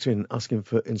people write in asking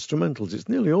for instrumentals. It's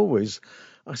nearly always,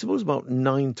 I suppose, about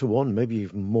 9 to 1, maybe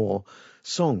even more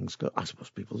songs. I suppose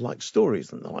people like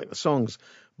stories and they like the songs.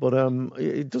 But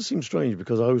it does seem strange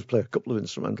because I always play a couple of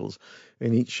instrumentals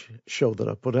in each show that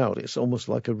I put out. It's almost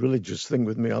like a religious thing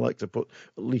with me. I like to put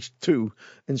at least 2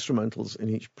 instrumentals in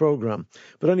each programme.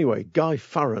 But anyway, Guy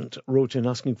Farrant wrote in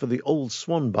asking for the Old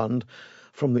Swan Band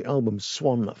from the album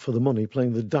Swan for the Money,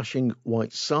 playing the Dashing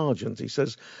White Sergeant. He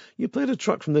says, "You played a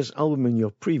track from this album in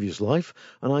your previous life,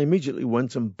 and I immediately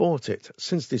went and bought it.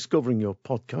 Since discovering your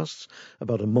podcasts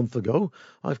about a month ago,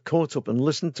 I've caught up and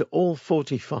listened to all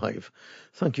 45.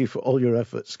 Thank you for all your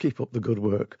efforts. Keep up the good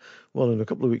work." Well, in a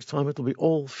couple of weeks' time, it'll be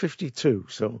all 52,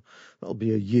 so that'll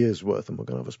be a year's worth, and we're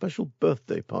going to have a special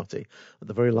birthday party at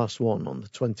the very last one on the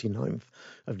 29th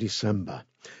of December.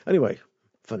 Anyway,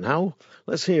 for now,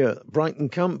 let's hear Brighton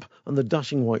Camp and the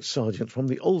Dashing White Sergeant from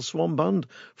the Old Swan Band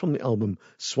from the album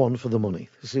Swan for the Money.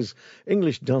 This is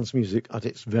English dance music at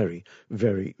its very,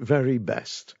 very, very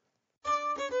best.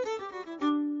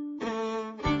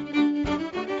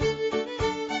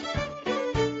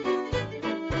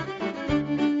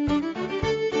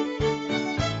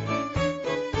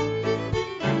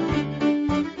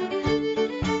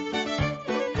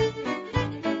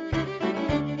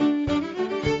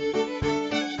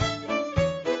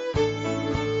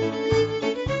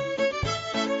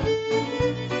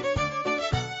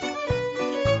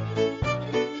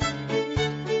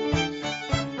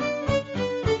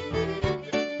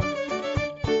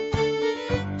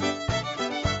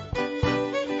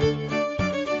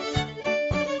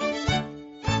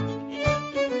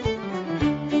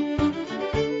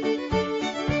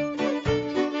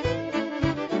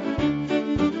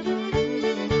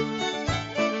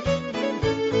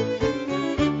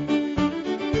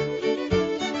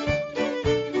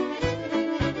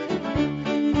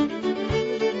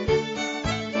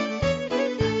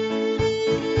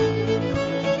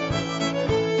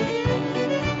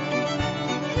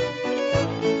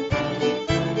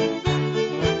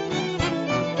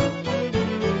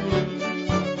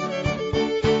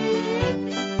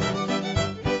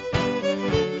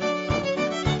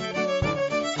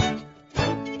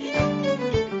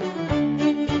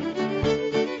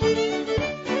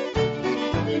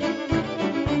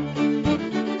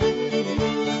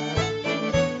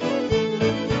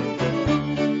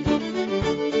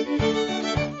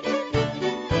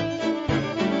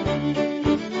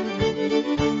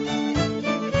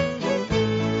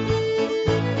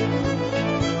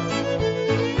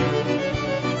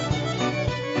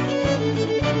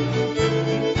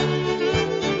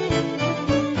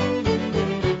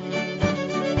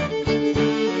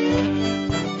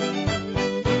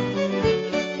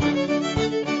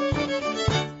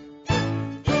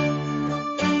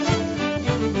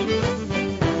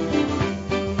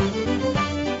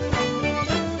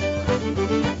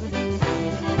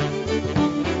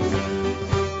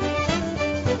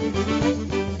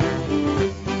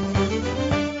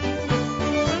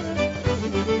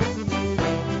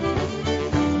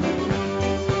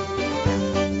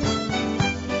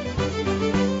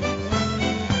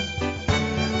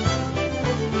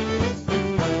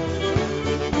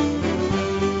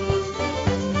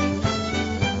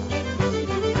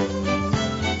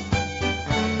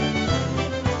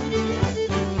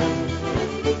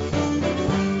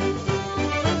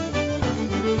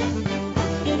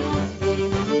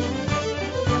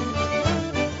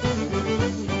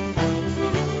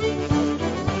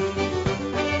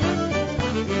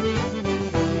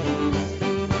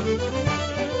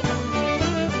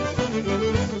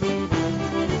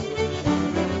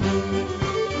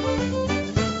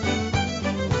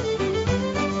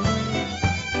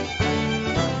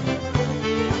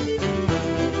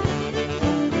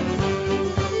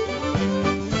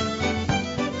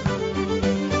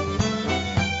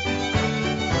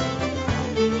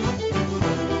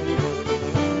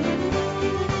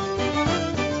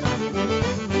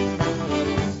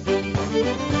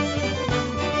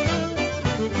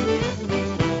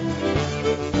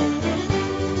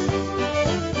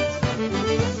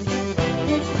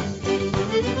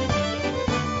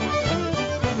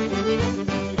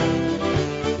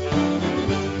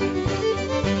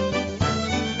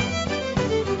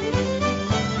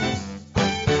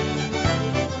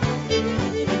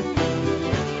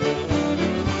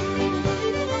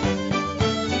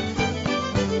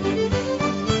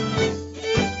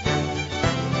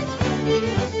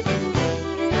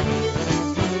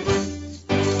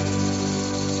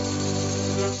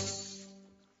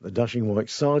 Dashing White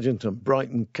Sergeant and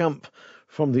Brighton Camp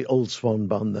from the Old Swan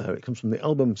Band there. It comes from the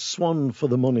album Swan for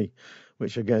the Money,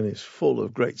 which again is full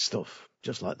of great stuff,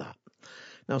 just like that.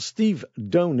 Now, Steve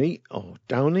Downey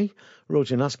wrote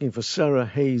in asking for Sarah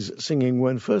Hayes singing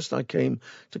When First I Came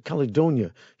to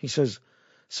Caledonia. He says,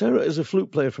 Sarah is a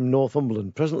flute player from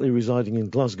Northumberland, presently residing in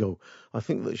Glasgow. I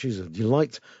think that she's a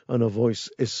delight and her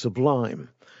voice is sublime.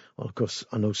 Well, of course,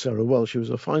 I know Sarah well. She was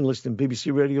a finalist in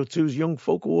BBC Radio 2's Young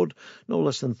Folk Award no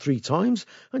less than 3 times,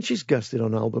 and she's guested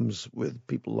on albums with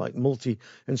people like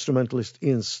multi-instrumentalist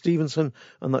Ian Stevenson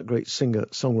and that great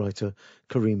singer-songwriter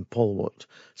Kareem Polwart.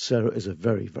 Sarah is a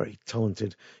very, very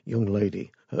talented young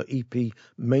lady. Her EP,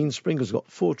 Mainspring, has got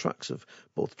 4 tracks of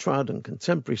both trad and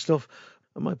contemporary stuff,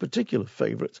 and my particular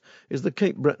favourite is the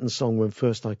Cape Breton song When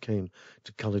First I Came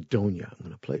to Caledonia. I'm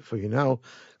going to play it for you now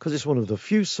because it's one of the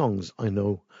few songs I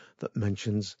know that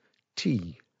mentions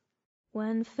tea.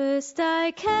 When first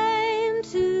I came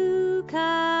to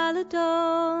Caledonia,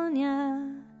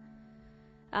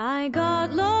 I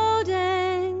got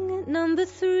loading at number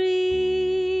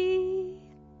 3.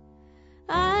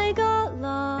 I got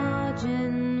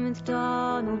lodging with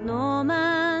Donald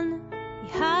Norman. He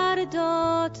had a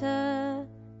daughter,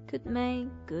 could make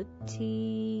good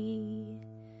tea.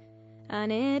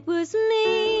 And it was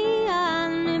me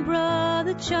and my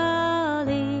brother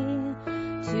Charlie,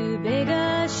 2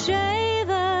 bigger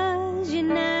shavers you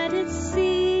netted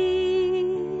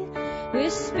sea. We're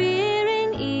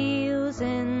spearing eels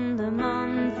in the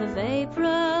month of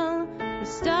April, we're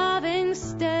starving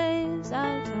staves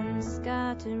out on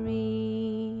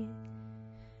Scattery.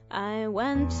 I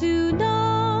went to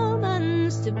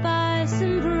Norman's to buy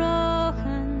some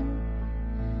broken,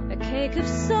 a cake of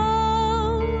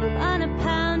soap and a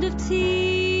pound of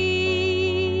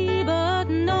tea, but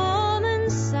Norman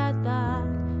said that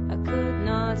I could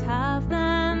not have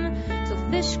them till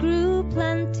fish grew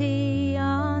plenty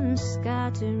on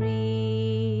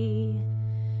Scattery.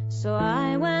 So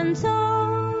I went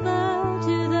over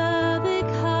to the big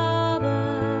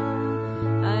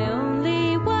harbour. I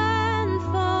only went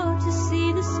for to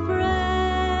see the spray.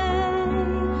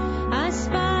 I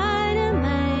spied a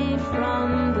maid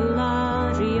from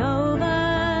Bouladry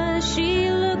over. She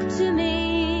looked to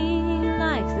me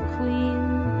like the Queen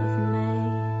of May.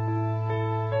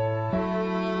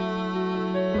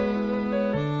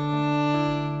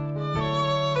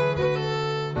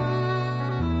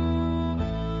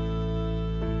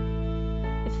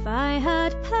 If I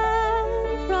had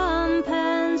pen from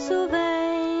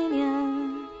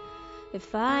Pennsylvania,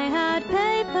 if I had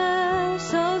paper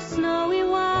so snowy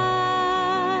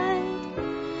white,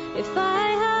 if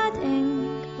I had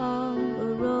ink of a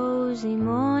rosy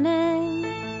morning,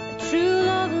 a true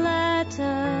love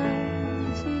letter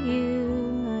to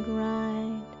you I'd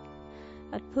write.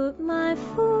 I'd put my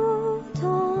foot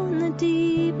on the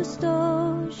deepest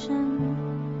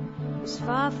ocean, as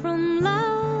far from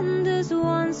land as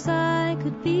once I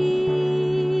could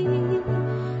be,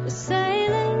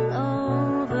 sailing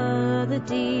over the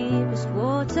deepest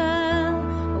water.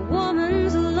 A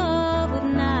woman's love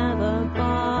would never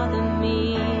bother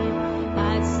me.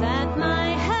 I'd set my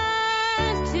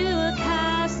head to a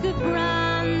cask of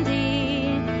brandy,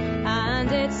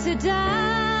 and it's a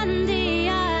dandy,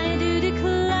 I do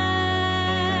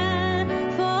declare.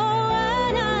 For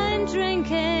when I'm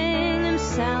drinking, I'm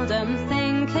seldom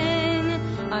thinking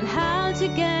on how to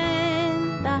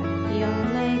gain that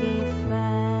young lady fair.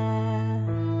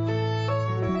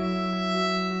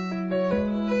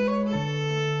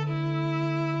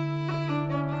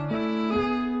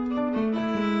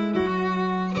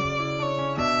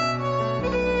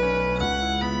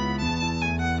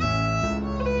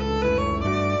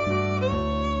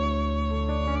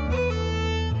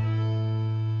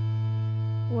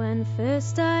 When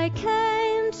first I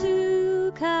came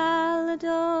to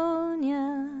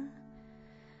Caledonia,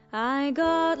 I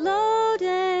got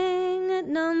loading at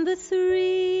number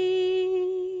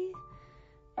 3.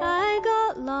 I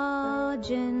got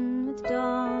lodging with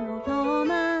Donald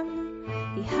Norman.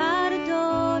 He had a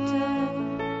daughter,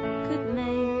 could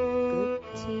make good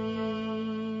tea.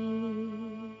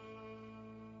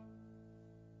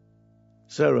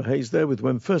 Sarah Hayes there with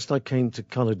When First I Came to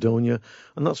Caledonia,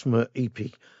 and that's from her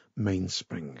EP,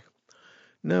 Mainspring.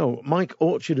 Now, Mike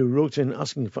Orchard, who wrote in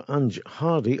asking for Ange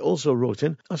Hardy, also wrote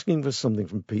in asking for something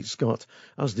from Pete Scott,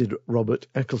 as did Robert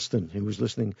Eccleston, who was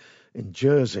listening in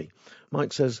Jersey.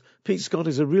 Mike says, Pete Scott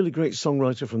is a really great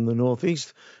songwriter from the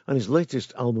Northeast, and his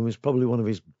latest album is probably one of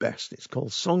his best. It's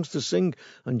called Songs to Sing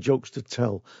and Jokes to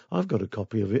Tell. I've got a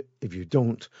copy of it if you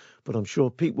don't, but I'm sure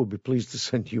Pete will be pleased to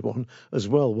send you one as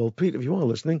well. Well, Pete, if you are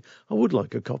listening, I would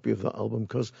like a copy of that album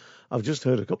because I've just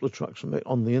heard a couple of tracks from it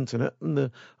on the internet and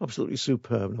they're absolutely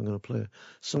superb. And I'm going to play a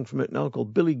song from it now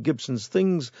called Billy Gibson's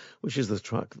Things, which is the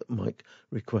track that Mike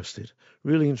requested.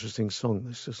 Really interesting song.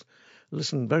 This just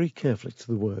listen very carefully to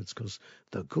the words because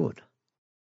they're good.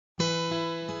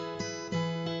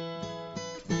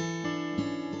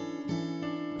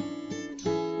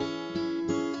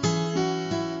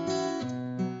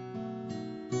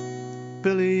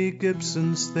 Billy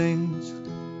Gibson's things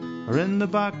are in the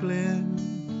back lane.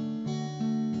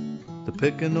 The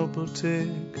picking up will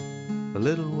take a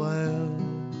little while.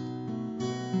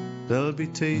 There'll be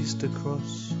teas to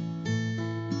cross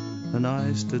and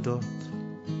I's to dot.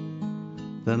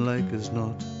 Then like as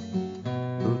not,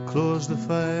 we'll close the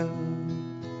file.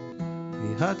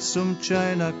 He had some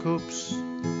china cups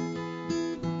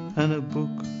and a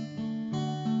book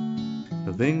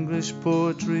of English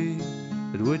poetry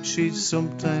at which he'd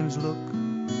sometimes look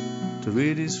to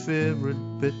read his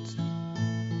favourite bit.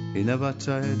 He never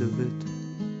tired of it,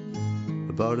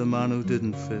 about a man who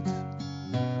didn't fit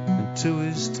into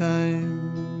his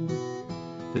time.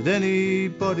 Did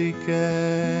anybody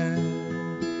care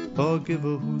or give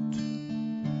a hoot?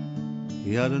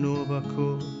 He had an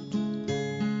overcoat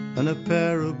and a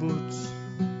pair of boots.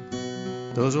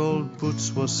 Those old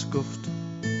boots were scuffed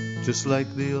just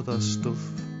like the other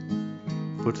stuff,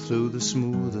 but through the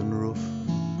smooth and rough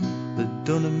they'd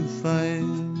done him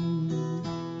fine.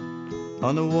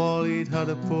 On the wall he'd had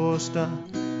a poster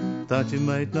that you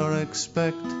might not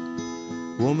expect,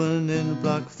 woman in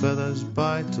black feathers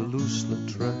by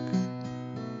Toulouse-Lautrec,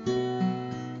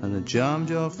 and a jam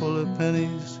jar full of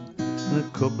pennies and a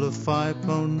couple of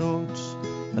 £5 notes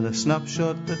and a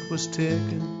snapshot that was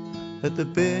taken at the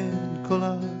Bain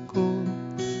Colour Courts.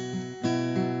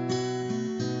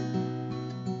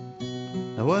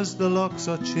 Now as the locks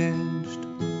are changed,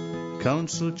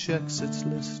 council checks its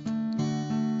list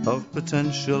of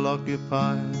potential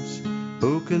occupiers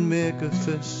who can make a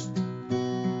fist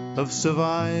of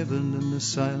surviving in the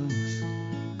silence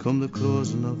come the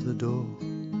closing of the door,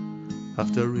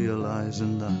 after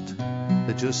realizing that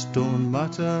they just don't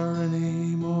matter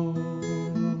anymore.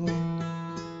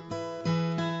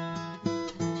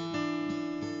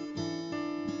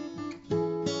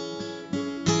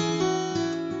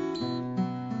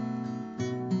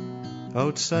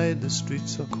 Outside the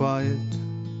streets are quiet,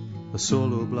 a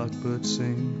solo blackbird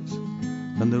sings,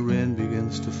 and the rain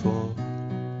begins to fall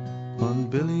on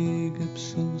Billy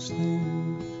Gibson's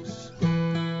things.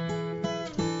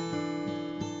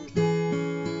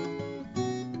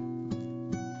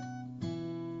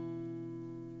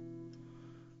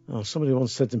 Oh, somebody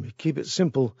once said to me, keep it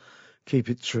simple, keep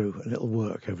it true, and it'll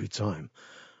work every time.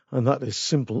 And that is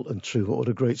simple and true. What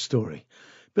a great story.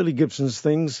 Billy Gibson's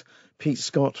Things, Pete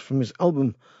Scott, from his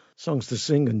album Songs to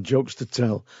Sing and Jokes to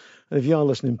Tell. And if you are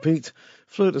listening, Pete,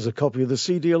 flirt us a copy of the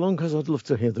CD along, because I'd love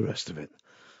to hear the rest of it.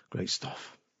 Great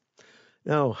stuff.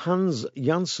 Now, Hans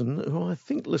Janssen, who I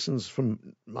think listens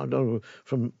from, I don't know,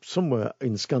 from somewhere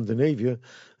in Scandinavia.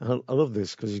 I love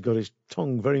this because he's got his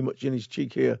tongue very much in his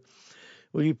cheek here.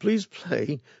 Will you please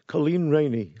play Colleen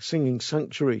Rainey singing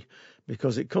Sanctuary?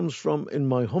 Because it comes from, in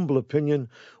my humble opinion,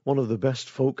 one of the best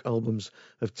folk albums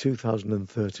of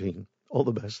 2013. All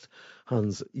the best,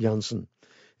 Hans Janssen,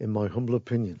 in my humble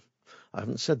opinion. I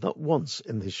haven't said that once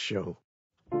in this show.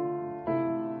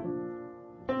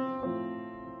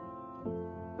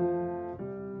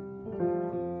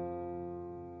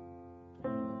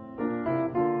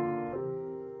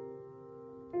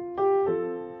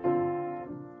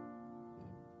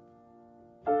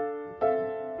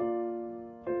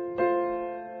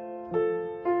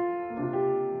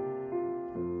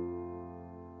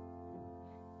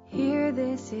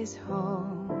 This is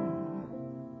home,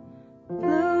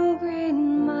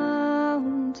 blue-green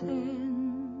mountain,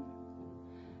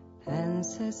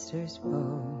 ancestors'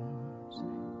 bones,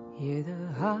 here the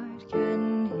heart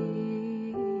can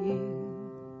heal,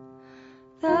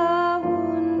 the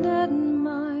wounded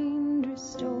mind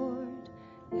restored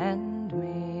and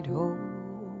made whole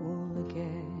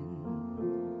again.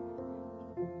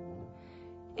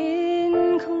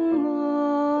 In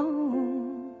Commode,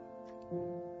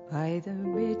 by the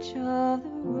ridge of the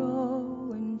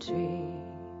rowan tree,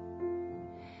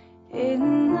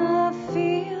 in the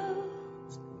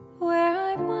fields where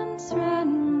I once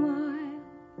ran wild,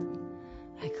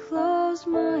 I close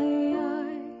my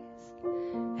eyes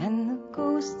and the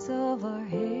ghosts of our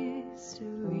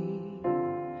history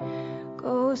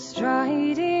go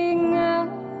striding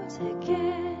out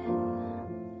again.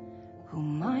 Who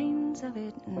minds of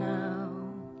it now?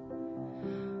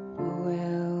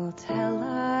 We'll tell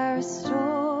our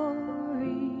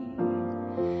story,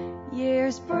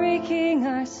 years breaking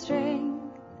our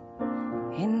strength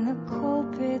in the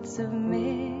cold pits of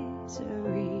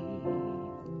misery.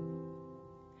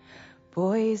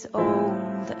 Boys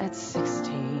old at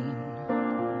 16,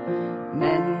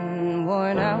 men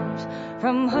worn out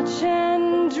from hutch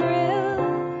and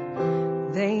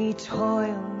drill, they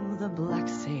toil the black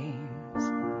seams,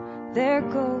 their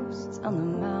ghosts on the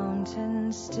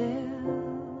mountain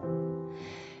still.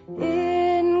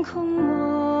 In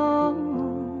Como,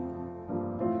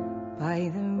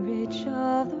 by the ridge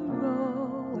of the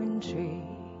rowan tree,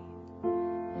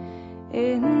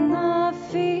 in the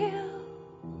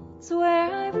fields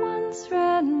where I once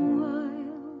ran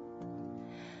wild,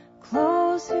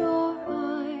 close your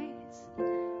eyes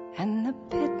and the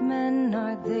pitmen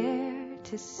are there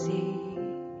to see,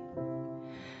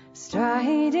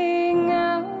 striding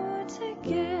out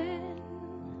again.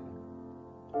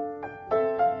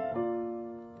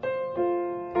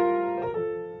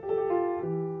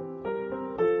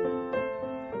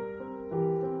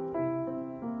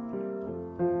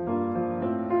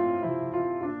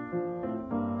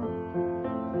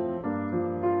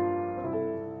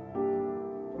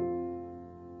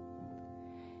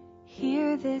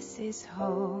 Here this is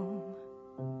home,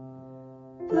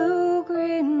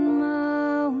 blue-green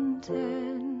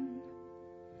mountain,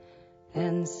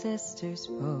 ancestors'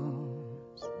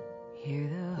 bones, here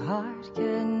the heart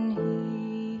can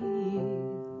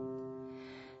heal,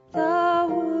 the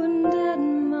wounded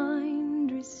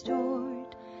mind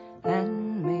restored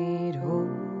and made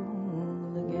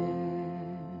whole again.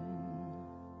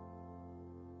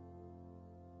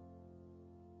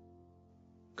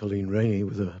 Colleen Rainey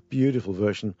with a beautiful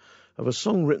version of a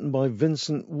song written by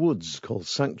Vincent Woods called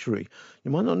Sanctuary. You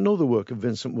might not know the work of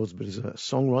Vincent Woods, but he's a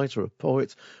songwriter, a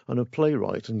poet and a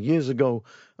playwright. And years ago,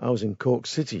 I was in Cork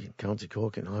City, County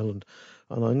Cork in Ireland,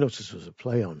 and I noticed there was a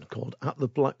play on called At the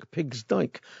Black Pig's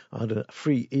Dyke. I had a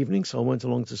free evening, so I went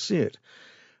along to see it.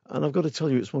 And I've got to tell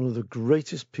you, it's one of the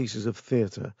greatest pieces of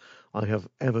theatre I have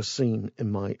ever seen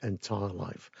in my entire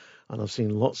life. And I've seen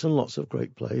lots and lots of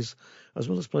great plays, as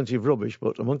well as plenty of rubbish,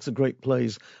 but amongst the great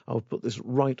plays, I would put this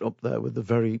right up there with the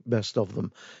very best of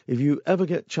them. If you ever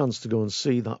get a chance to go and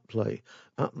see that play,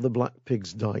 At the Black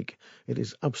Pig's Dyke, it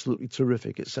is absolutely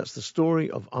terrific. It sets the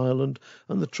story of Ireland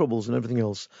and the Troubles and everything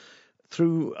else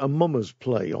through a mummers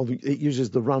play, or it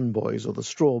uses the Ran Boys or the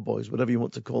Straw Boys, whatever you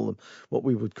want to call them, what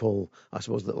we would call, I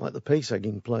suppose, like the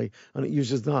pace-egging play, and it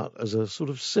uses that as a sort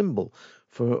of symbol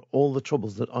for all the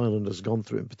troubles that Ireland has gone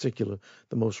through, in particular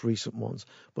the most recent ones.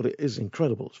 But it is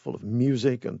incredible. It's full of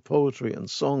music and poetry and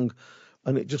song,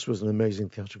 and it just was an amazing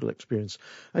theatrical experience.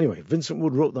 Anyway, Vincent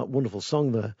Wood wrote that wonderful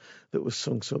song there that was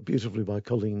sung so beautifully by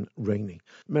Colleen Rainey.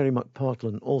 Mary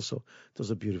McPartlin also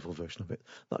does a beautiful version of it.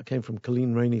 That came from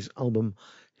Colleen Rainey's album,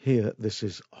 Here This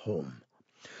Is Home.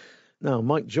 Now,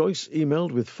 Mike Joyce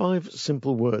emailed with 5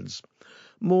 simple words.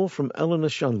 More from Eleanor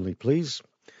Shanley, please.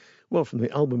 Well, from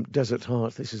the album Desert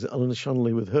Heart, this is Eleanor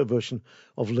Shanley with her version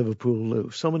of Liverpool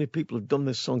Lou. So many people have done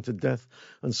this song to death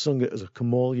and sung it as a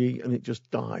Camorley, and it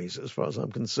just dies as far as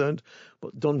I'm concerned.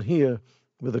 But done here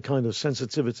with a kind of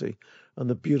sensitivity and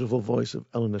the beautiful voice of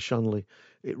Eleanor Shanley,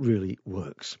 it really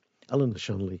works. Eleanor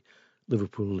Shanley,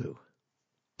 Liverpool Lou.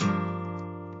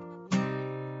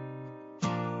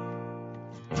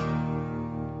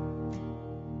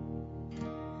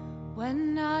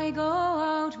 When I go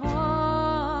out walking,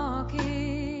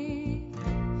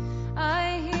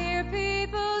 I hear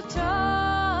people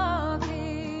talking,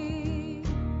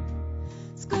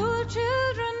 school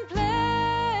children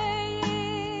playing.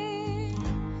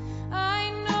 I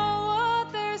know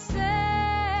what they're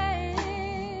saying.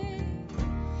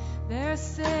 They're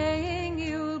saying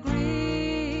you'll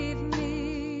grieve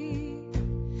me,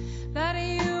 that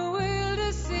you will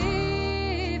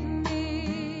deceive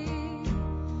me.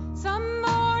 Some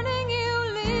morning you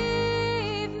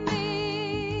leave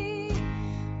me,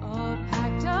 all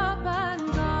packed up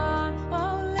and gone.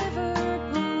 Oh,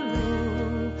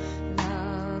 Liverpool,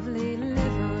 lovely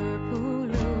Liverpool.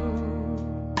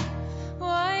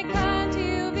 Why can't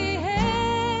you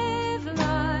behave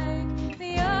like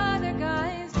the other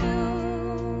guys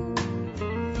do?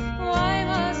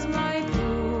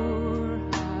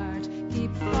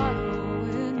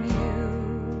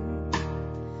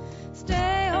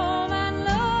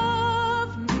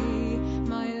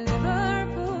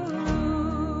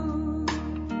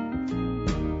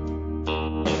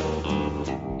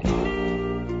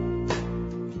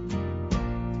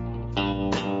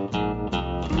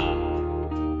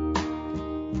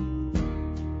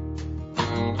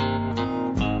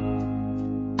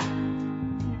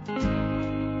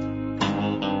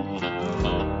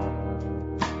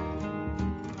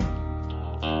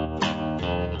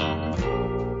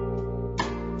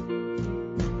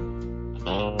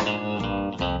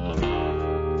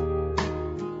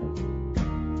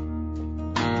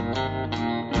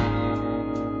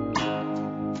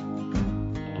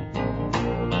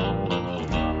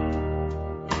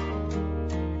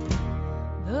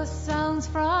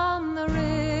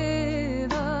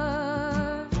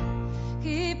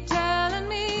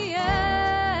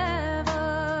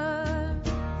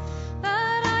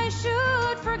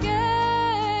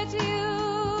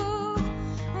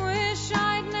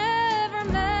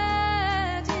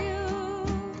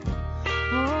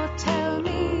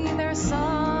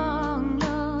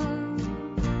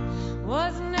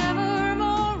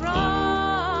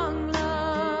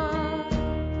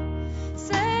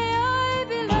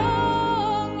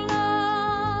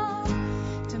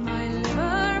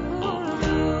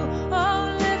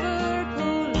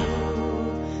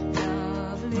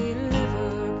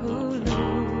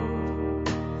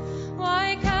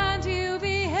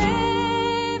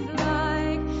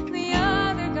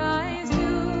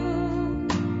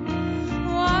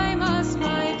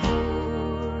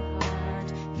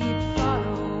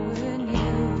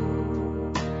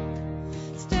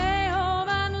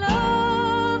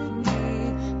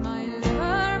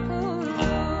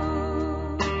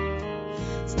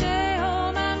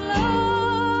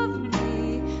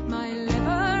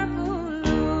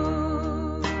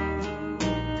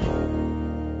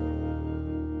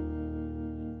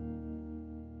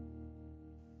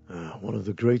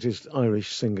 the greatest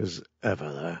Irish singers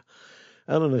ever there.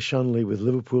 Eleanor Shanley with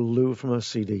Liverpool Lou from her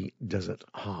CD Desert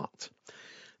Heart.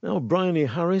 Now, Bryony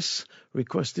Harris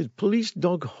requested Police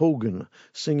Dog Hogan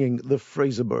singing The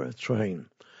Fraserburgh Train.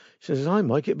 She says, "Hi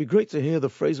Mike, it'd be great to hear The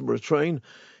Fraserburgh Train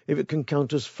if it can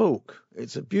count as folk.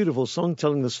 It's a beautiful song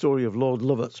telling the story of Lord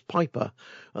Lovat's Piper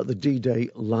at the D-Day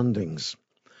landings."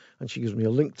 And she gives me a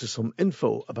link to some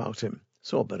info about him,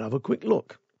 so I better have a quick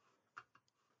look.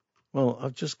 Well,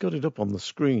 I've just got it up on the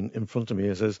screen in front of me.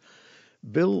 It says,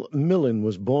 Bill Millin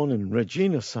was born in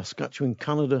Regina, Saskatchewan,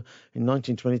 Canada in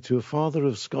 1922, a father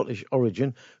of Scottish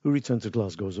origin who returned to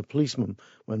Glasgow as a policeman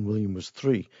when William was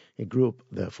 3. He grew up,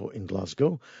 therefore, in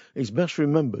Glasgow. He's best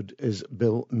remembered is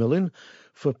Bill Millin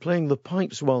for playing the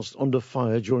pipes whilst under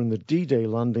fire during the D-Day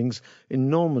landings in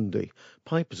Normandy.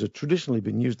 Pipes had traditionally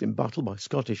been used in battle by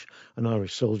Scottish and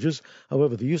Irish soldiers.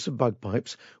 However, the use of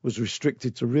bagpipes was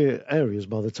restricted to rear areas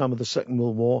by the time of the Second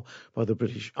World War by the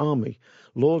British Army.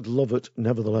 Lord Lovat,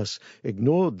 nevertheless,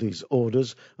 ignored these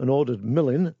orders and ordered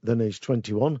Millin, then aged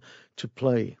 21, to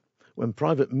play. When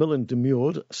Private Millin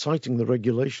demurred, citing the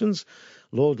regulations,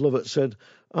 Lord Lovat said,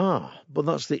 but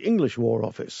that's the English War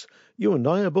Office. You and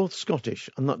I are both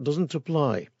Scottish, and that doesn't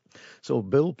apply." So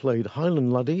Bill played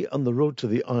Highland Laddie and the Road to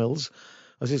the Isles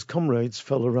as his comrades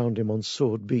fell around him on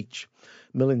Sword Beach.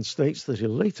 Millin states that he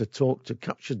later talked to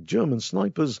captured German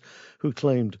snipers who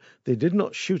claimed they did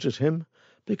not shoot at him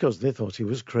because they thought he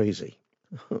was crazy.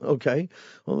 Okay,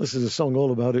 well, this is a song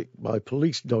all about it by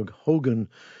Police Dog Hogan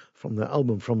from their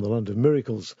album From the Land of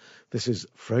Miracles. This is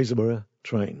Fraserburgh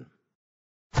Train.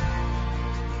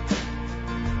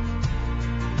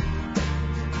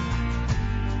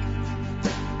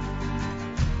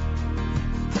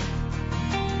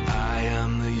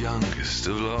 Youngest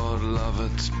of Lord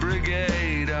Lovat's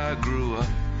brigade, I grew up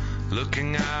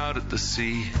looking out at the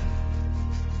sea.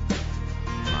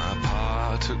 My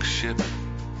pa took ship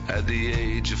at the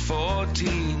age of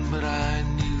 14, but I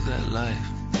knew that life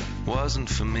wasn't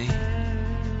for me.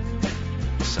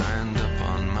 Signed up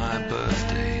on my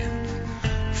birthday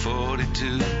in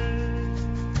 42,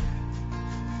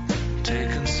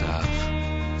 taken south.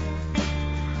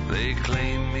 They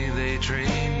claimed me, they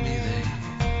trained me, they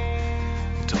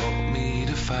taught me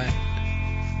to fight.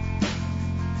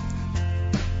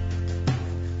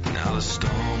 Now the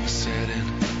storm is setting.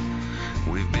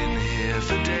 We've been here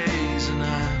for days, and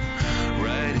I'm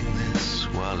writing this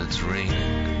while it's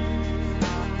raining.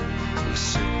 We're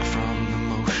sick from the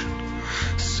motion,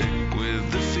 sick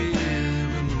with the fear,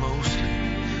 but mostly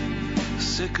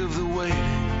sick of the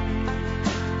waiting.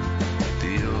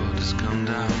 The orders come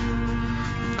down,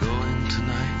 I'm going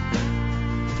tonight.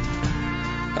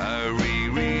 I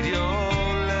reread your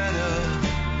letter,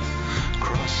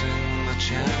 crossing the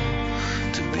channel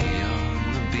to be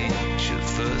on the beach at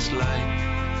first light.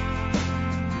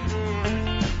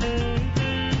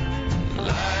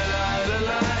 Lie, lie, lie,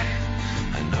 lie,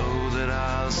 I know that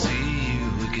I'll see you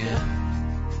again.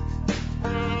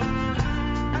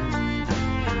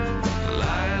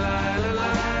 Lie, lie, lie,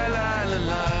 lie, lie,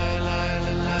 lie, lie,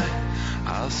 lie, lie,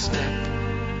 I'll step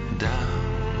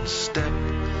down, step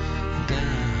down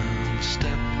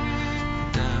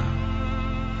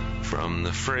from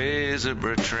the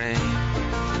Fraserburgh train.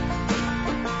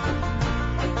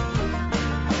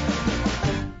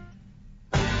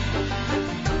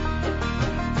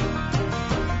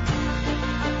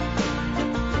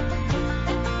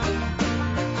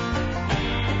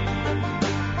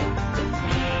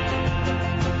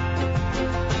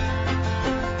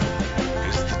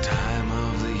 It's the time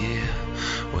of the year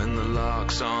when the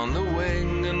lark's on the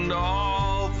wing and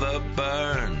all the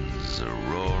burns are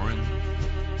roaring,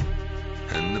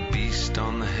 and the beast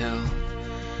on the hill,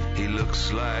 he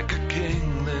looks like a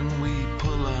king. Then we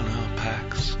pull on our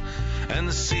packs and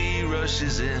the sea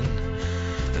rushes in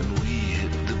and we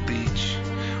hit the beach.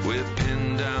 We're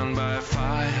pinned down by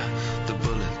fire, the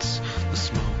bullets, the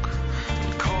smoke,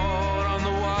 and caught on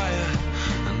the wire,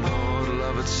 and Lord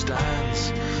Lovat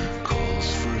stands,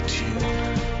 calls for a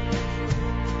tune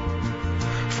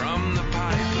from the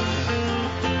piper.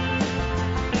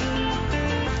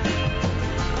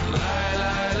 Lie,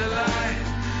 lie, lie, lie,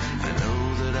 I know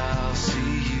that I'll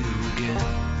see you again.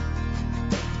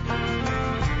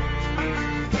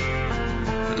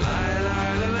 Lie,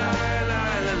 lie, lie, lie,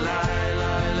 lie, lie,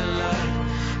 lie, lie, lie,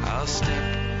 I'll step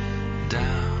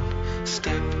down,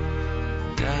 step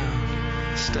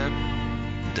down, step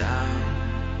down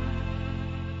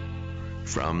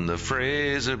from the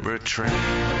Fraserburgh train.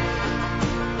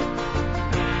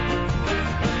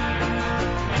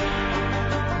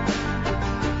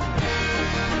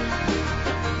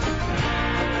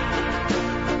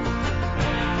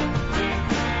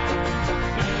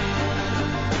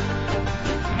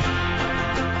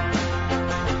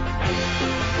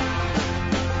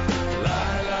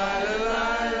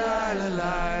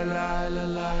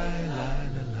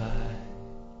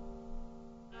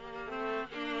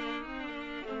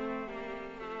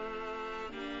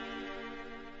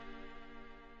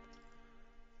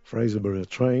 Fraserburgh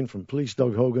Train from Police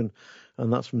Dog Hogan,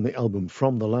 and that's from the album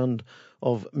From the Land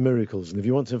of Miracles. And if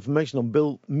you want information on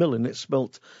Bill Millin, it's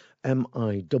spelt Millin,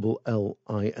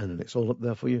 and it's all up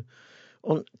there for you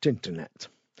on Tinternet.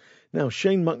 Now,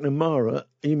 Shane McNamara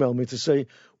emailed me to say,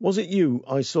 was it you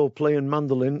I saw playing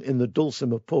mandolin in the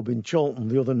Dulcimer pub in Charlton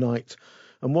the other night?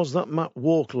 And was that Matt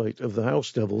Walklate of the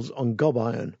House Devils on Gob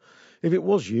Iron? If it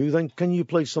was you, then can you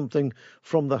play something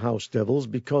from the House Devils,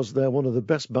 because they're one of the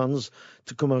best bands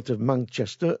to come out of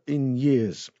Manchester in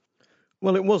years?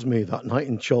 Well, it was me that night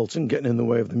in Charlton getting in the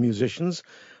way of the musicians,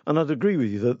 and I'd agree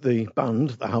with you that the band,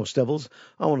 the House Devils,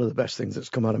 are one of the best things that's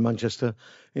come out of Manchester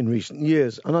in recent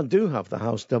years. And I do have the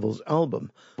House Devils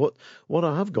album, but what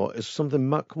I have got is something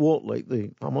Mac Wortlake,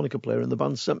 the harmonica player in the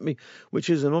band, sent me,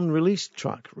 which is an unreleased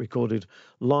track recorded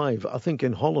live, I think,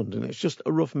 in Holland, and it's just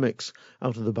a rough mix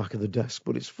out of the back of the desk,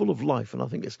 but it's full of life, and I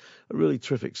think it's a really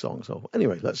terrific song. So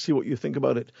anyway, let's see what you think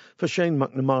about it. For Shane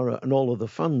McNamara and all of the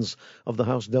fans of the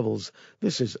House Devils,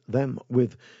 this is them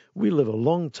with We Live a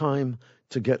Long Time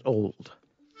to Get Old.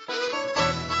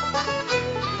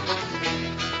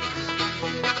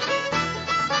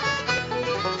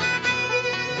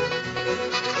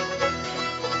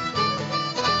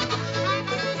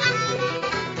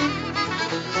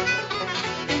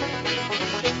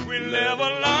 We live a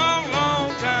long,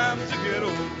 long time to get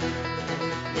old.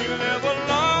 We live a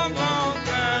long, long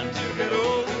time to get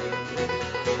old.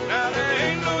 Now there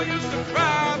ain't no use to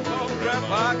cry, for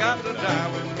Grandpa got to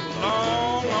die with a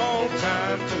long, long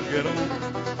time to get old.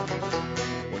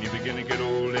 When you begin to get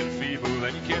old and feeble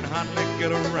and you can't hardly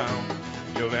get around,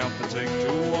 you'll have to take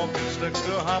 2 walking sticks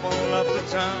to hobble up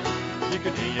to town. You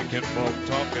can hear your kinfolk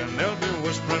talking, they'll be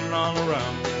whispering all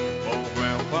around. Oh,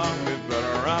 Grandpa, we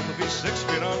better off to be 6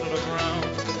 feet under the ground.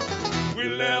 We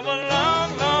live a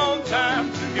long, long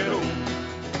time to get old.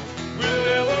 We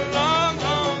live a long,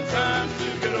 long time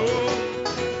to get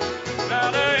old.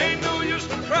 Now there ain't no use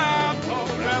to cry, for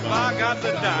Grandpa got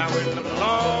to die. We live a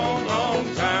long,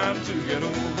 long time to get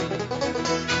old.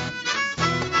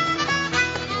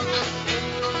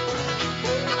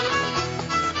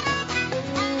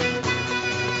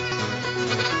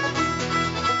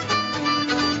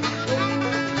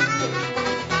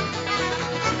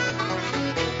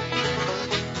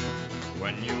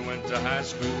 High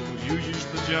school, you used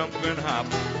to jump and hop.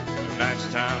 The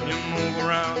next time you move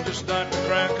around, you start to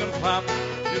crack and pop.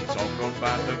 You talk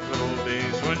about the good old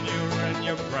days when you were in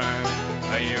your prime.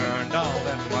 Now you earned all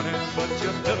that money, but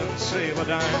you didn't save a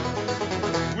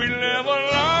dime. We live a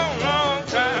long, long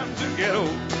time to get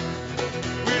old.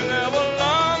 We live a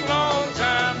long, long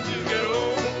time to get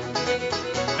old.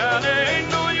 Now there ain't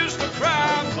no use to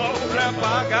cry, for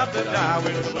Grandpa got to die.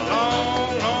 We live a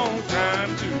long, long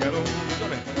time to get old.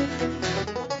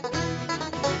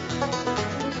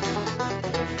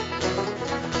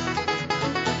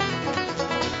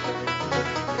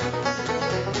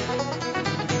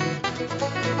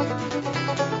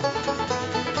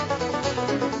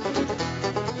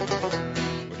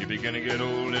 Gonna get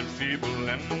old and feeble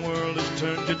and the world has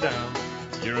turned you down.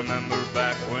 You remember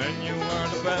back when you were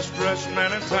the best dressed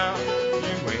man in town.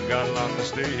 You ain't got long to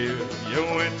stay here, you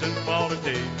went and bought a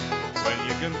day when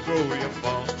you can throw your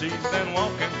false teeth and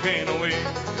walk and cane away.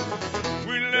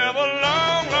 We live a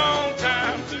long, long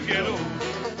time to get old.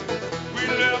 We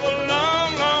live a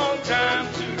long, long time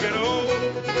to get old.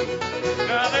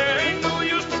 Now there ain't no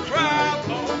use to cry,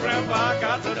 for Grandpa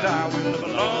got to die. We live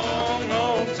a long,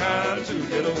 long time to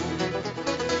get old.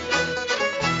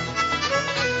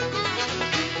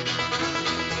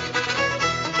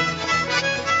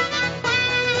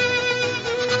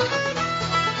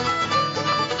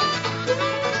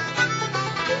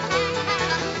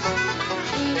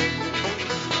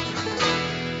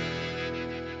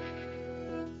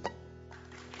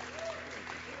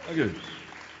 Good.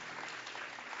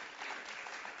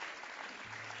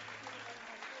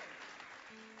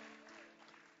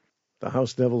 The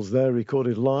House Devils there,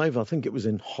 recorded live, I think it was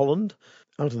in Holland,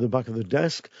 out of the back of the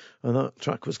desk, and that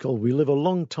track was called We Live a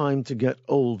Long Time to Get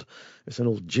Old. It's an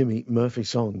old Jimmy Murphy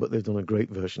song, but they've done a great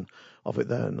version of it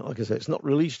there. And like I say, it's not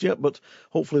released yet, but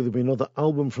hopefully there'll be another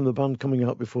album from the band coming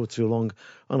out before too long,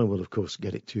 and I will, of course,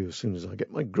 get it to you as soon as I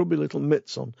get my grubby little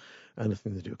mitts on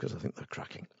anything they do, because I think they're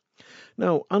cracking.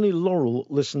 Now, Annie Laurel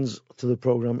listens to the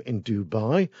programme in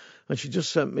Dubai, and she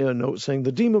just sent me a note saying,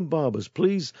 the Demon Barbers,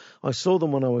 please. I saw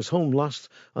them when I was home last,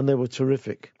 and they were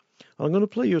terrific. I'm going to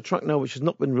play you a track now which has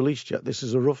not been released yet. This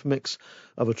is a rough mix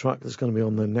of a track that's going to be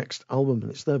on their next album,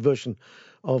 and it's their version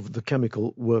of the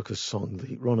Chemical Workers song,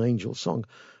 the Ron Angel song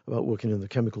about working in the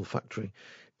chemical factory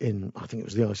in, I think it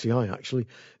was the ICI actually,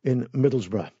 in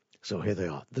Middlesbrough. So here they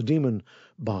are, the Demon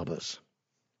Barbers.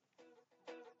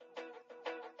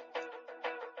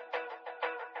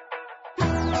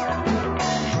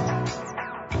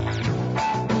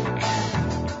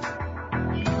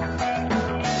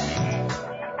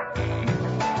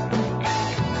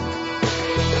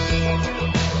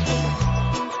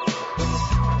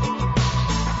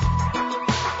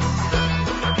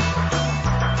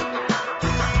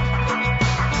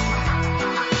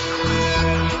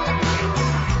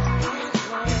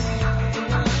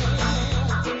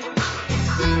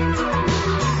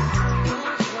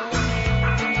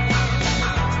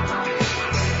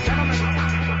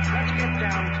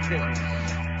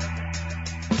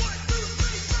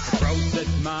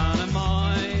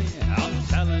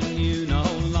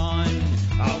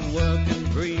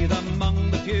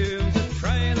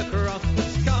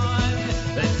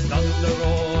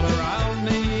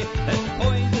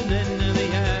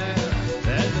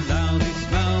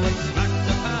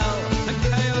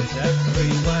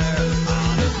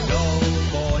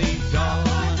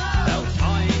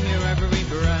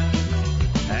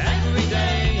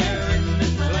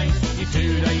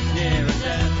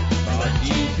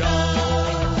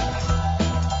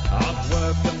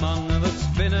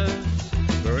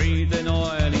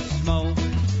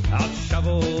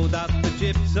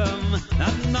 gypsum,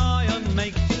 and iron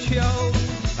makes you show.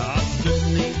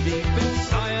 Underneath deep in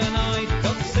cyanide,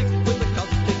 got sick with the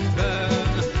caustic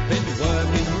burn. Been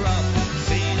working rough,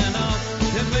 seen enough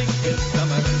to make your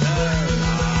stomach turn.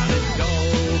 And it's go,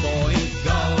 boys,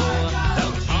 go.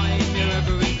 They'll time your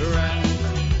every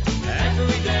breath.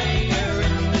 Every day you're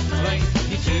in this place,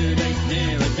 you're 2 days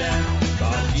nearer death.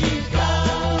 But you go.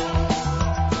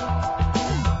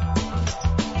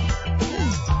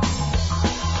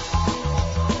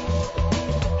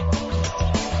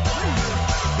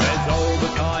 There's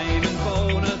overtime and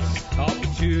bonus,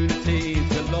 opportunities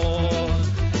galore.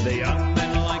 The young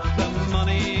men like the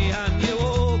money, and you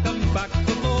all come back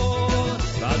for more.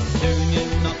 But soon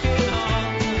you're knocking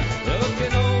on,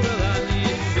 looking older than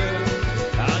you should.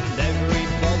 And every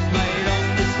fault made on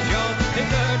this job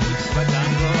is earned with sweat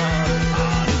and blood.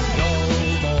 And it's go,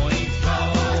 boys, go.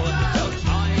 They'll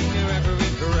time your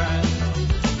every breath.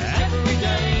 Every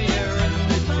day you're in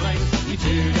this place, you're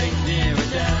 2 days nearer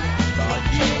death. But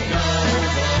you go,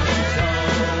 boys, go.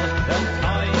 They'll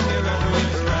time your every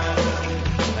breath.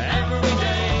 Every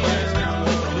day you're in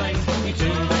this place, you're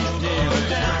 2 days nearer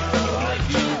death. But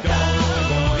you go,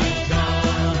 boys, go.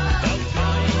 They'll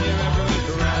time your every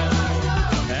breath.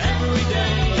 Every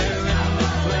day you're in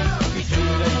this place, you're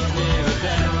 2 days nearer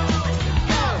death.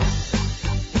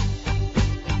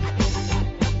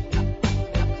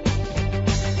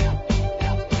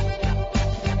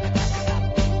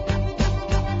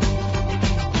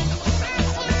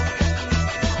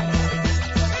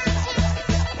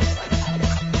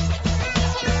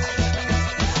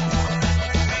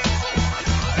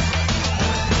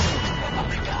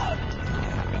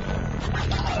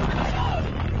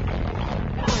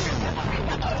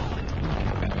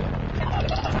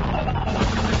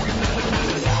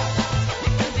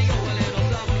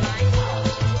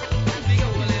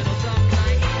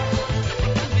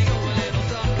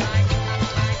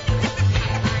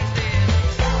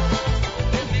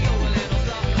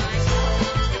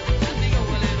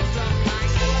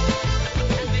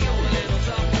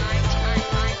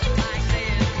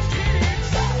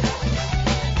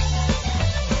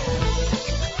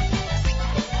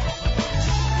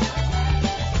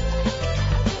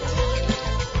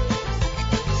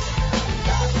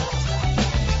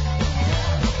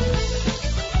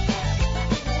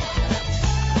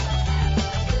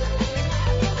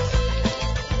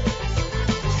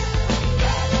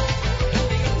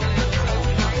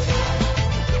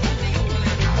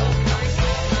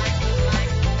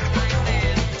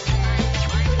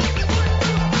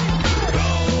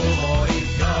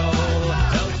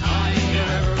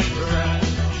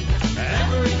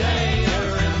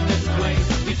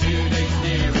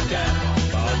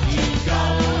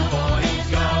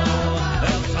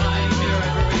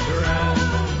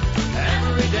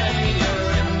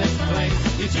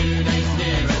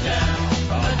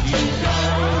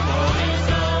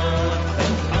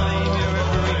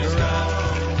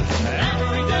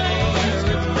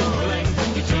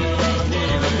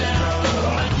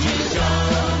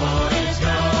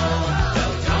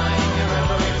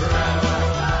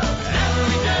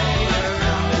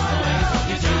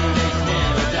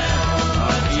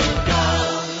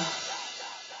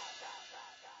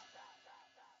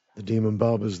 The Demon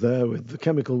Barbers there with the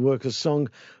Chemical Workers song,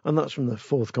 and that's from their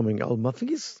forthcoming album. I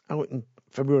think it's out in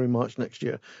February, March next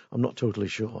year. I'm not totally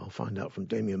sure. I'll find out from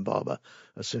Damien Barber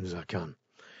as soon as I can.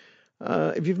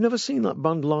 If you've never seen that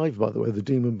band live, by the way, the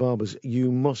Demon Barbers,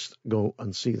 you must go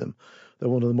and see them. They're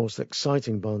one of the most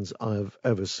exciting bands I have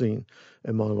ever seen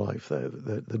in my life.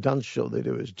 The dance show they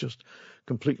do is just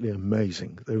completely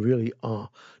amazing. They really are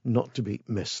not to be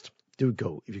missed. Do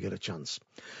go if you get a chance.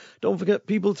 Don't forget,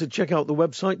 people, to check out the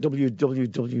website,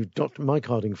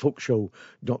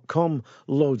 www.mikehardingfolkshow.com.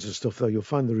 Loads of stuff there. You'll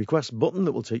find the request button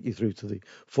that will take you through to the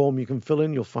form you can fill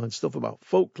in. You'll find stuff about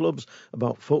folk clubs,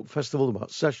 about folk festival,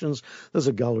 about sessions. There's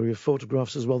a gallery of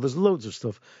photographs as well. There's loads of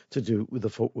stuff to do with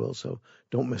the folk world, so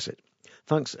don't miss it.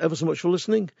 Thanks ever so much for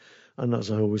listening. And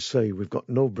as I always say, we've got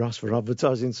no brass for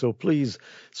advertising, so please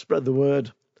spread the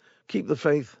word, keep the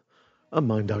faith, and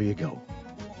mind how you go.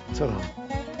 Ta-ra.